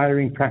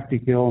 inspiring,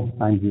 practical,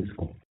 and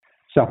useful.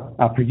 So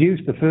I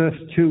produced the first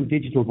 2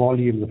 digital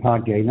volumes of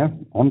Hard Gainer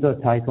under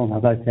the title,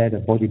 as I said,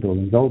 of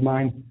Bodybuilding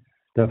Goldmine.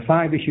 There are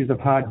 5 issues of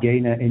Hard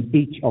Gainer in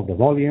each of the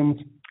volumes.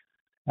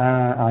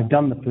 I've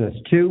done the first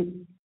 2.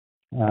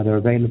 They're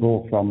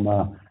available from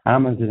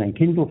Amazon and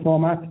Kindle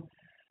format.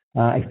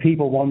 If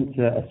people want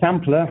a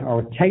sampler or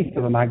a taste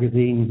of a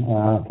magazine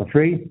for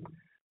free,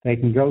 they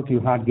can go to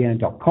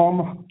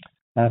hardgainer.com,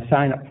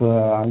 sign up for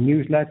our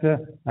newsletter,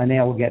 and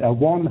they'll get a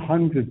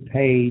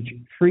 100-page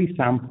free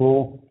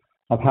sample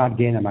of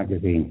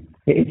hardgainer-magazine.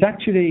 It's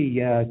actually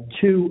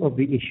 2 of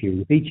the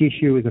issues. Each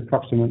issue is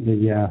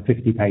approximately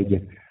 50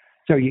 pages.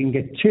 So you can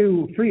get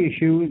 2 free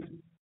issues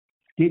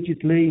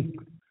digitally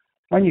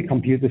on your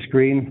computer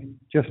screen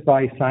just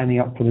by signing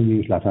up for the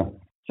newsletter.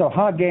 So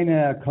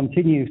Hardgainer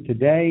continues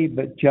today,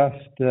 but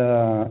just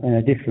in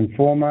a different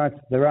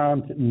format. There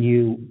aren't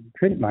new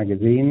print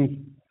magazines,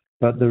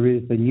 but there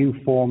is the new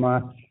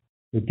format,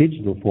 the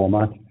digital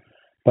format.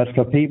 But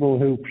for people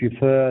who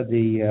prefer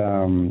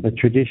the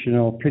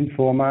traditional print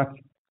format,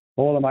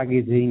 all the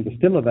magazines are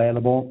still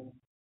available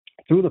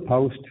through the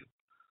post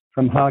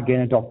from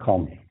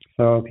hardgainer.com.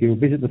 So if you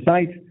visit the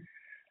site,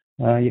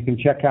 you can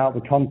check out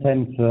the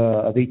content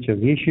of each of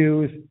the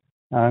issues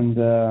and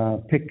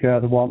pick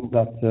the one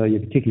that you're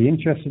particularly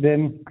interested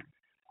in,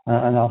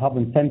 and I'll have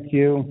them sent to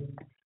you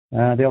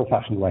the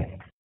old-fashioned way.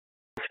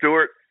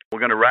 Stuart, we're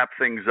going to wrap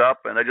things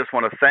up, and I just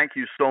want to thank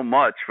you so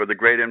much for the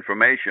great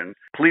information.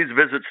 Please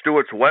visit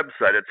Stuart's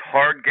website. It's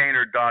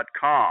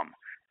hardgainer.com.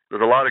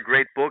 There's a lot of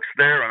great books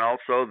there, and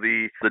also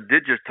the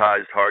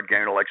digitized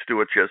Hardgainer, like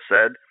Stuart just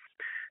said.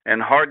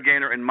 And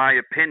Hardgainer, in my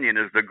opinion,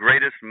 is the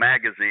greatest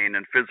magazine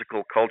in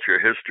physical culture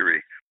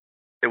history.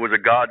 It was a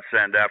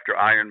godsend after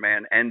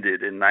IronMan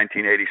ended in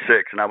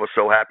 1986, and I was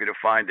so happy to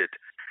find it.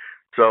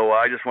 So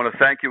I just want to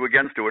thank you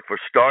again, Stuart, for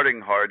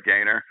starting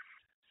Hardgainer.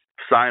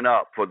 Sign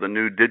up for the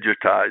new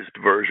digitized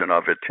version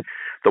of it.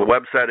 The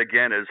website,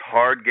 again, is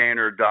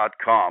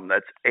hardgainer.com.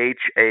 That's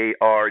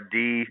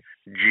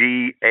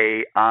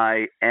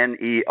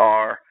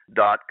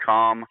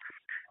hardgainer.com.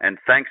 And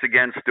thanks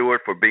again,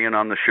 Stuart, for being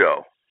on the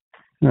show.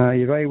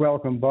 You're very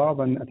welcome, Bob,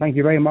 and thank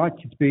you very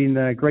much. It's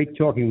been great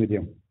talking with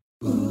you.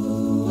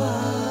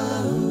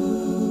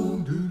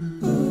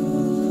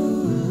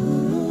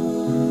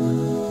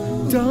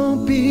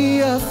 Don't be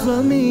a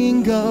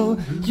flamingo,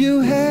 you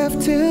have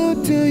to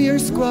do your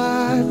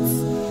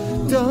squats.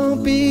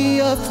 Don't be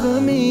a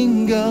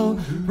flamingo,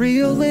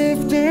 real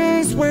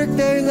lifters work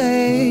their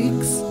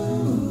legs.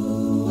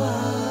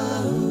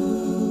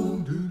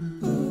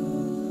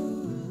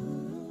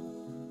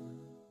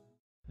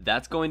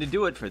 That's going to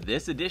do it for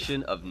this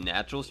edition of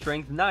Natural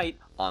Strength Night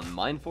on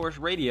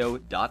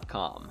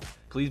mindforceradio.com.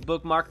 Please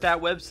bookmark that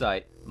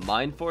website,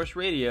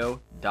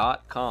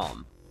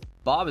 mindforceradio.com.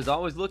 Bob is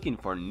always looking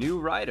for new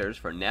writers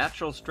for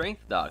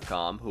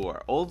naturalstrength.com who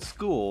are old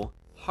school,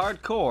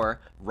 hardcore,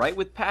 write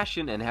with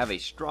passion, and have a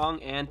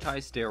strong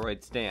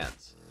anti-steroid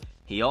stance.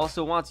 He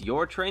also wants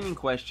your training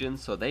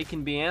questions so they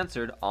can be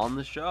answered on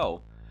the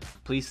show.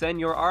 Please send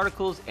your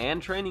articles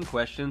and training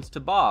questions to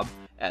Bob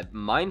at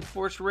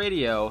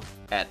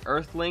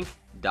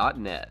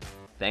mindforceradio@earthlink.net.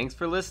 Thanks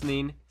for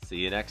listening. See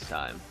you next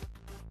time.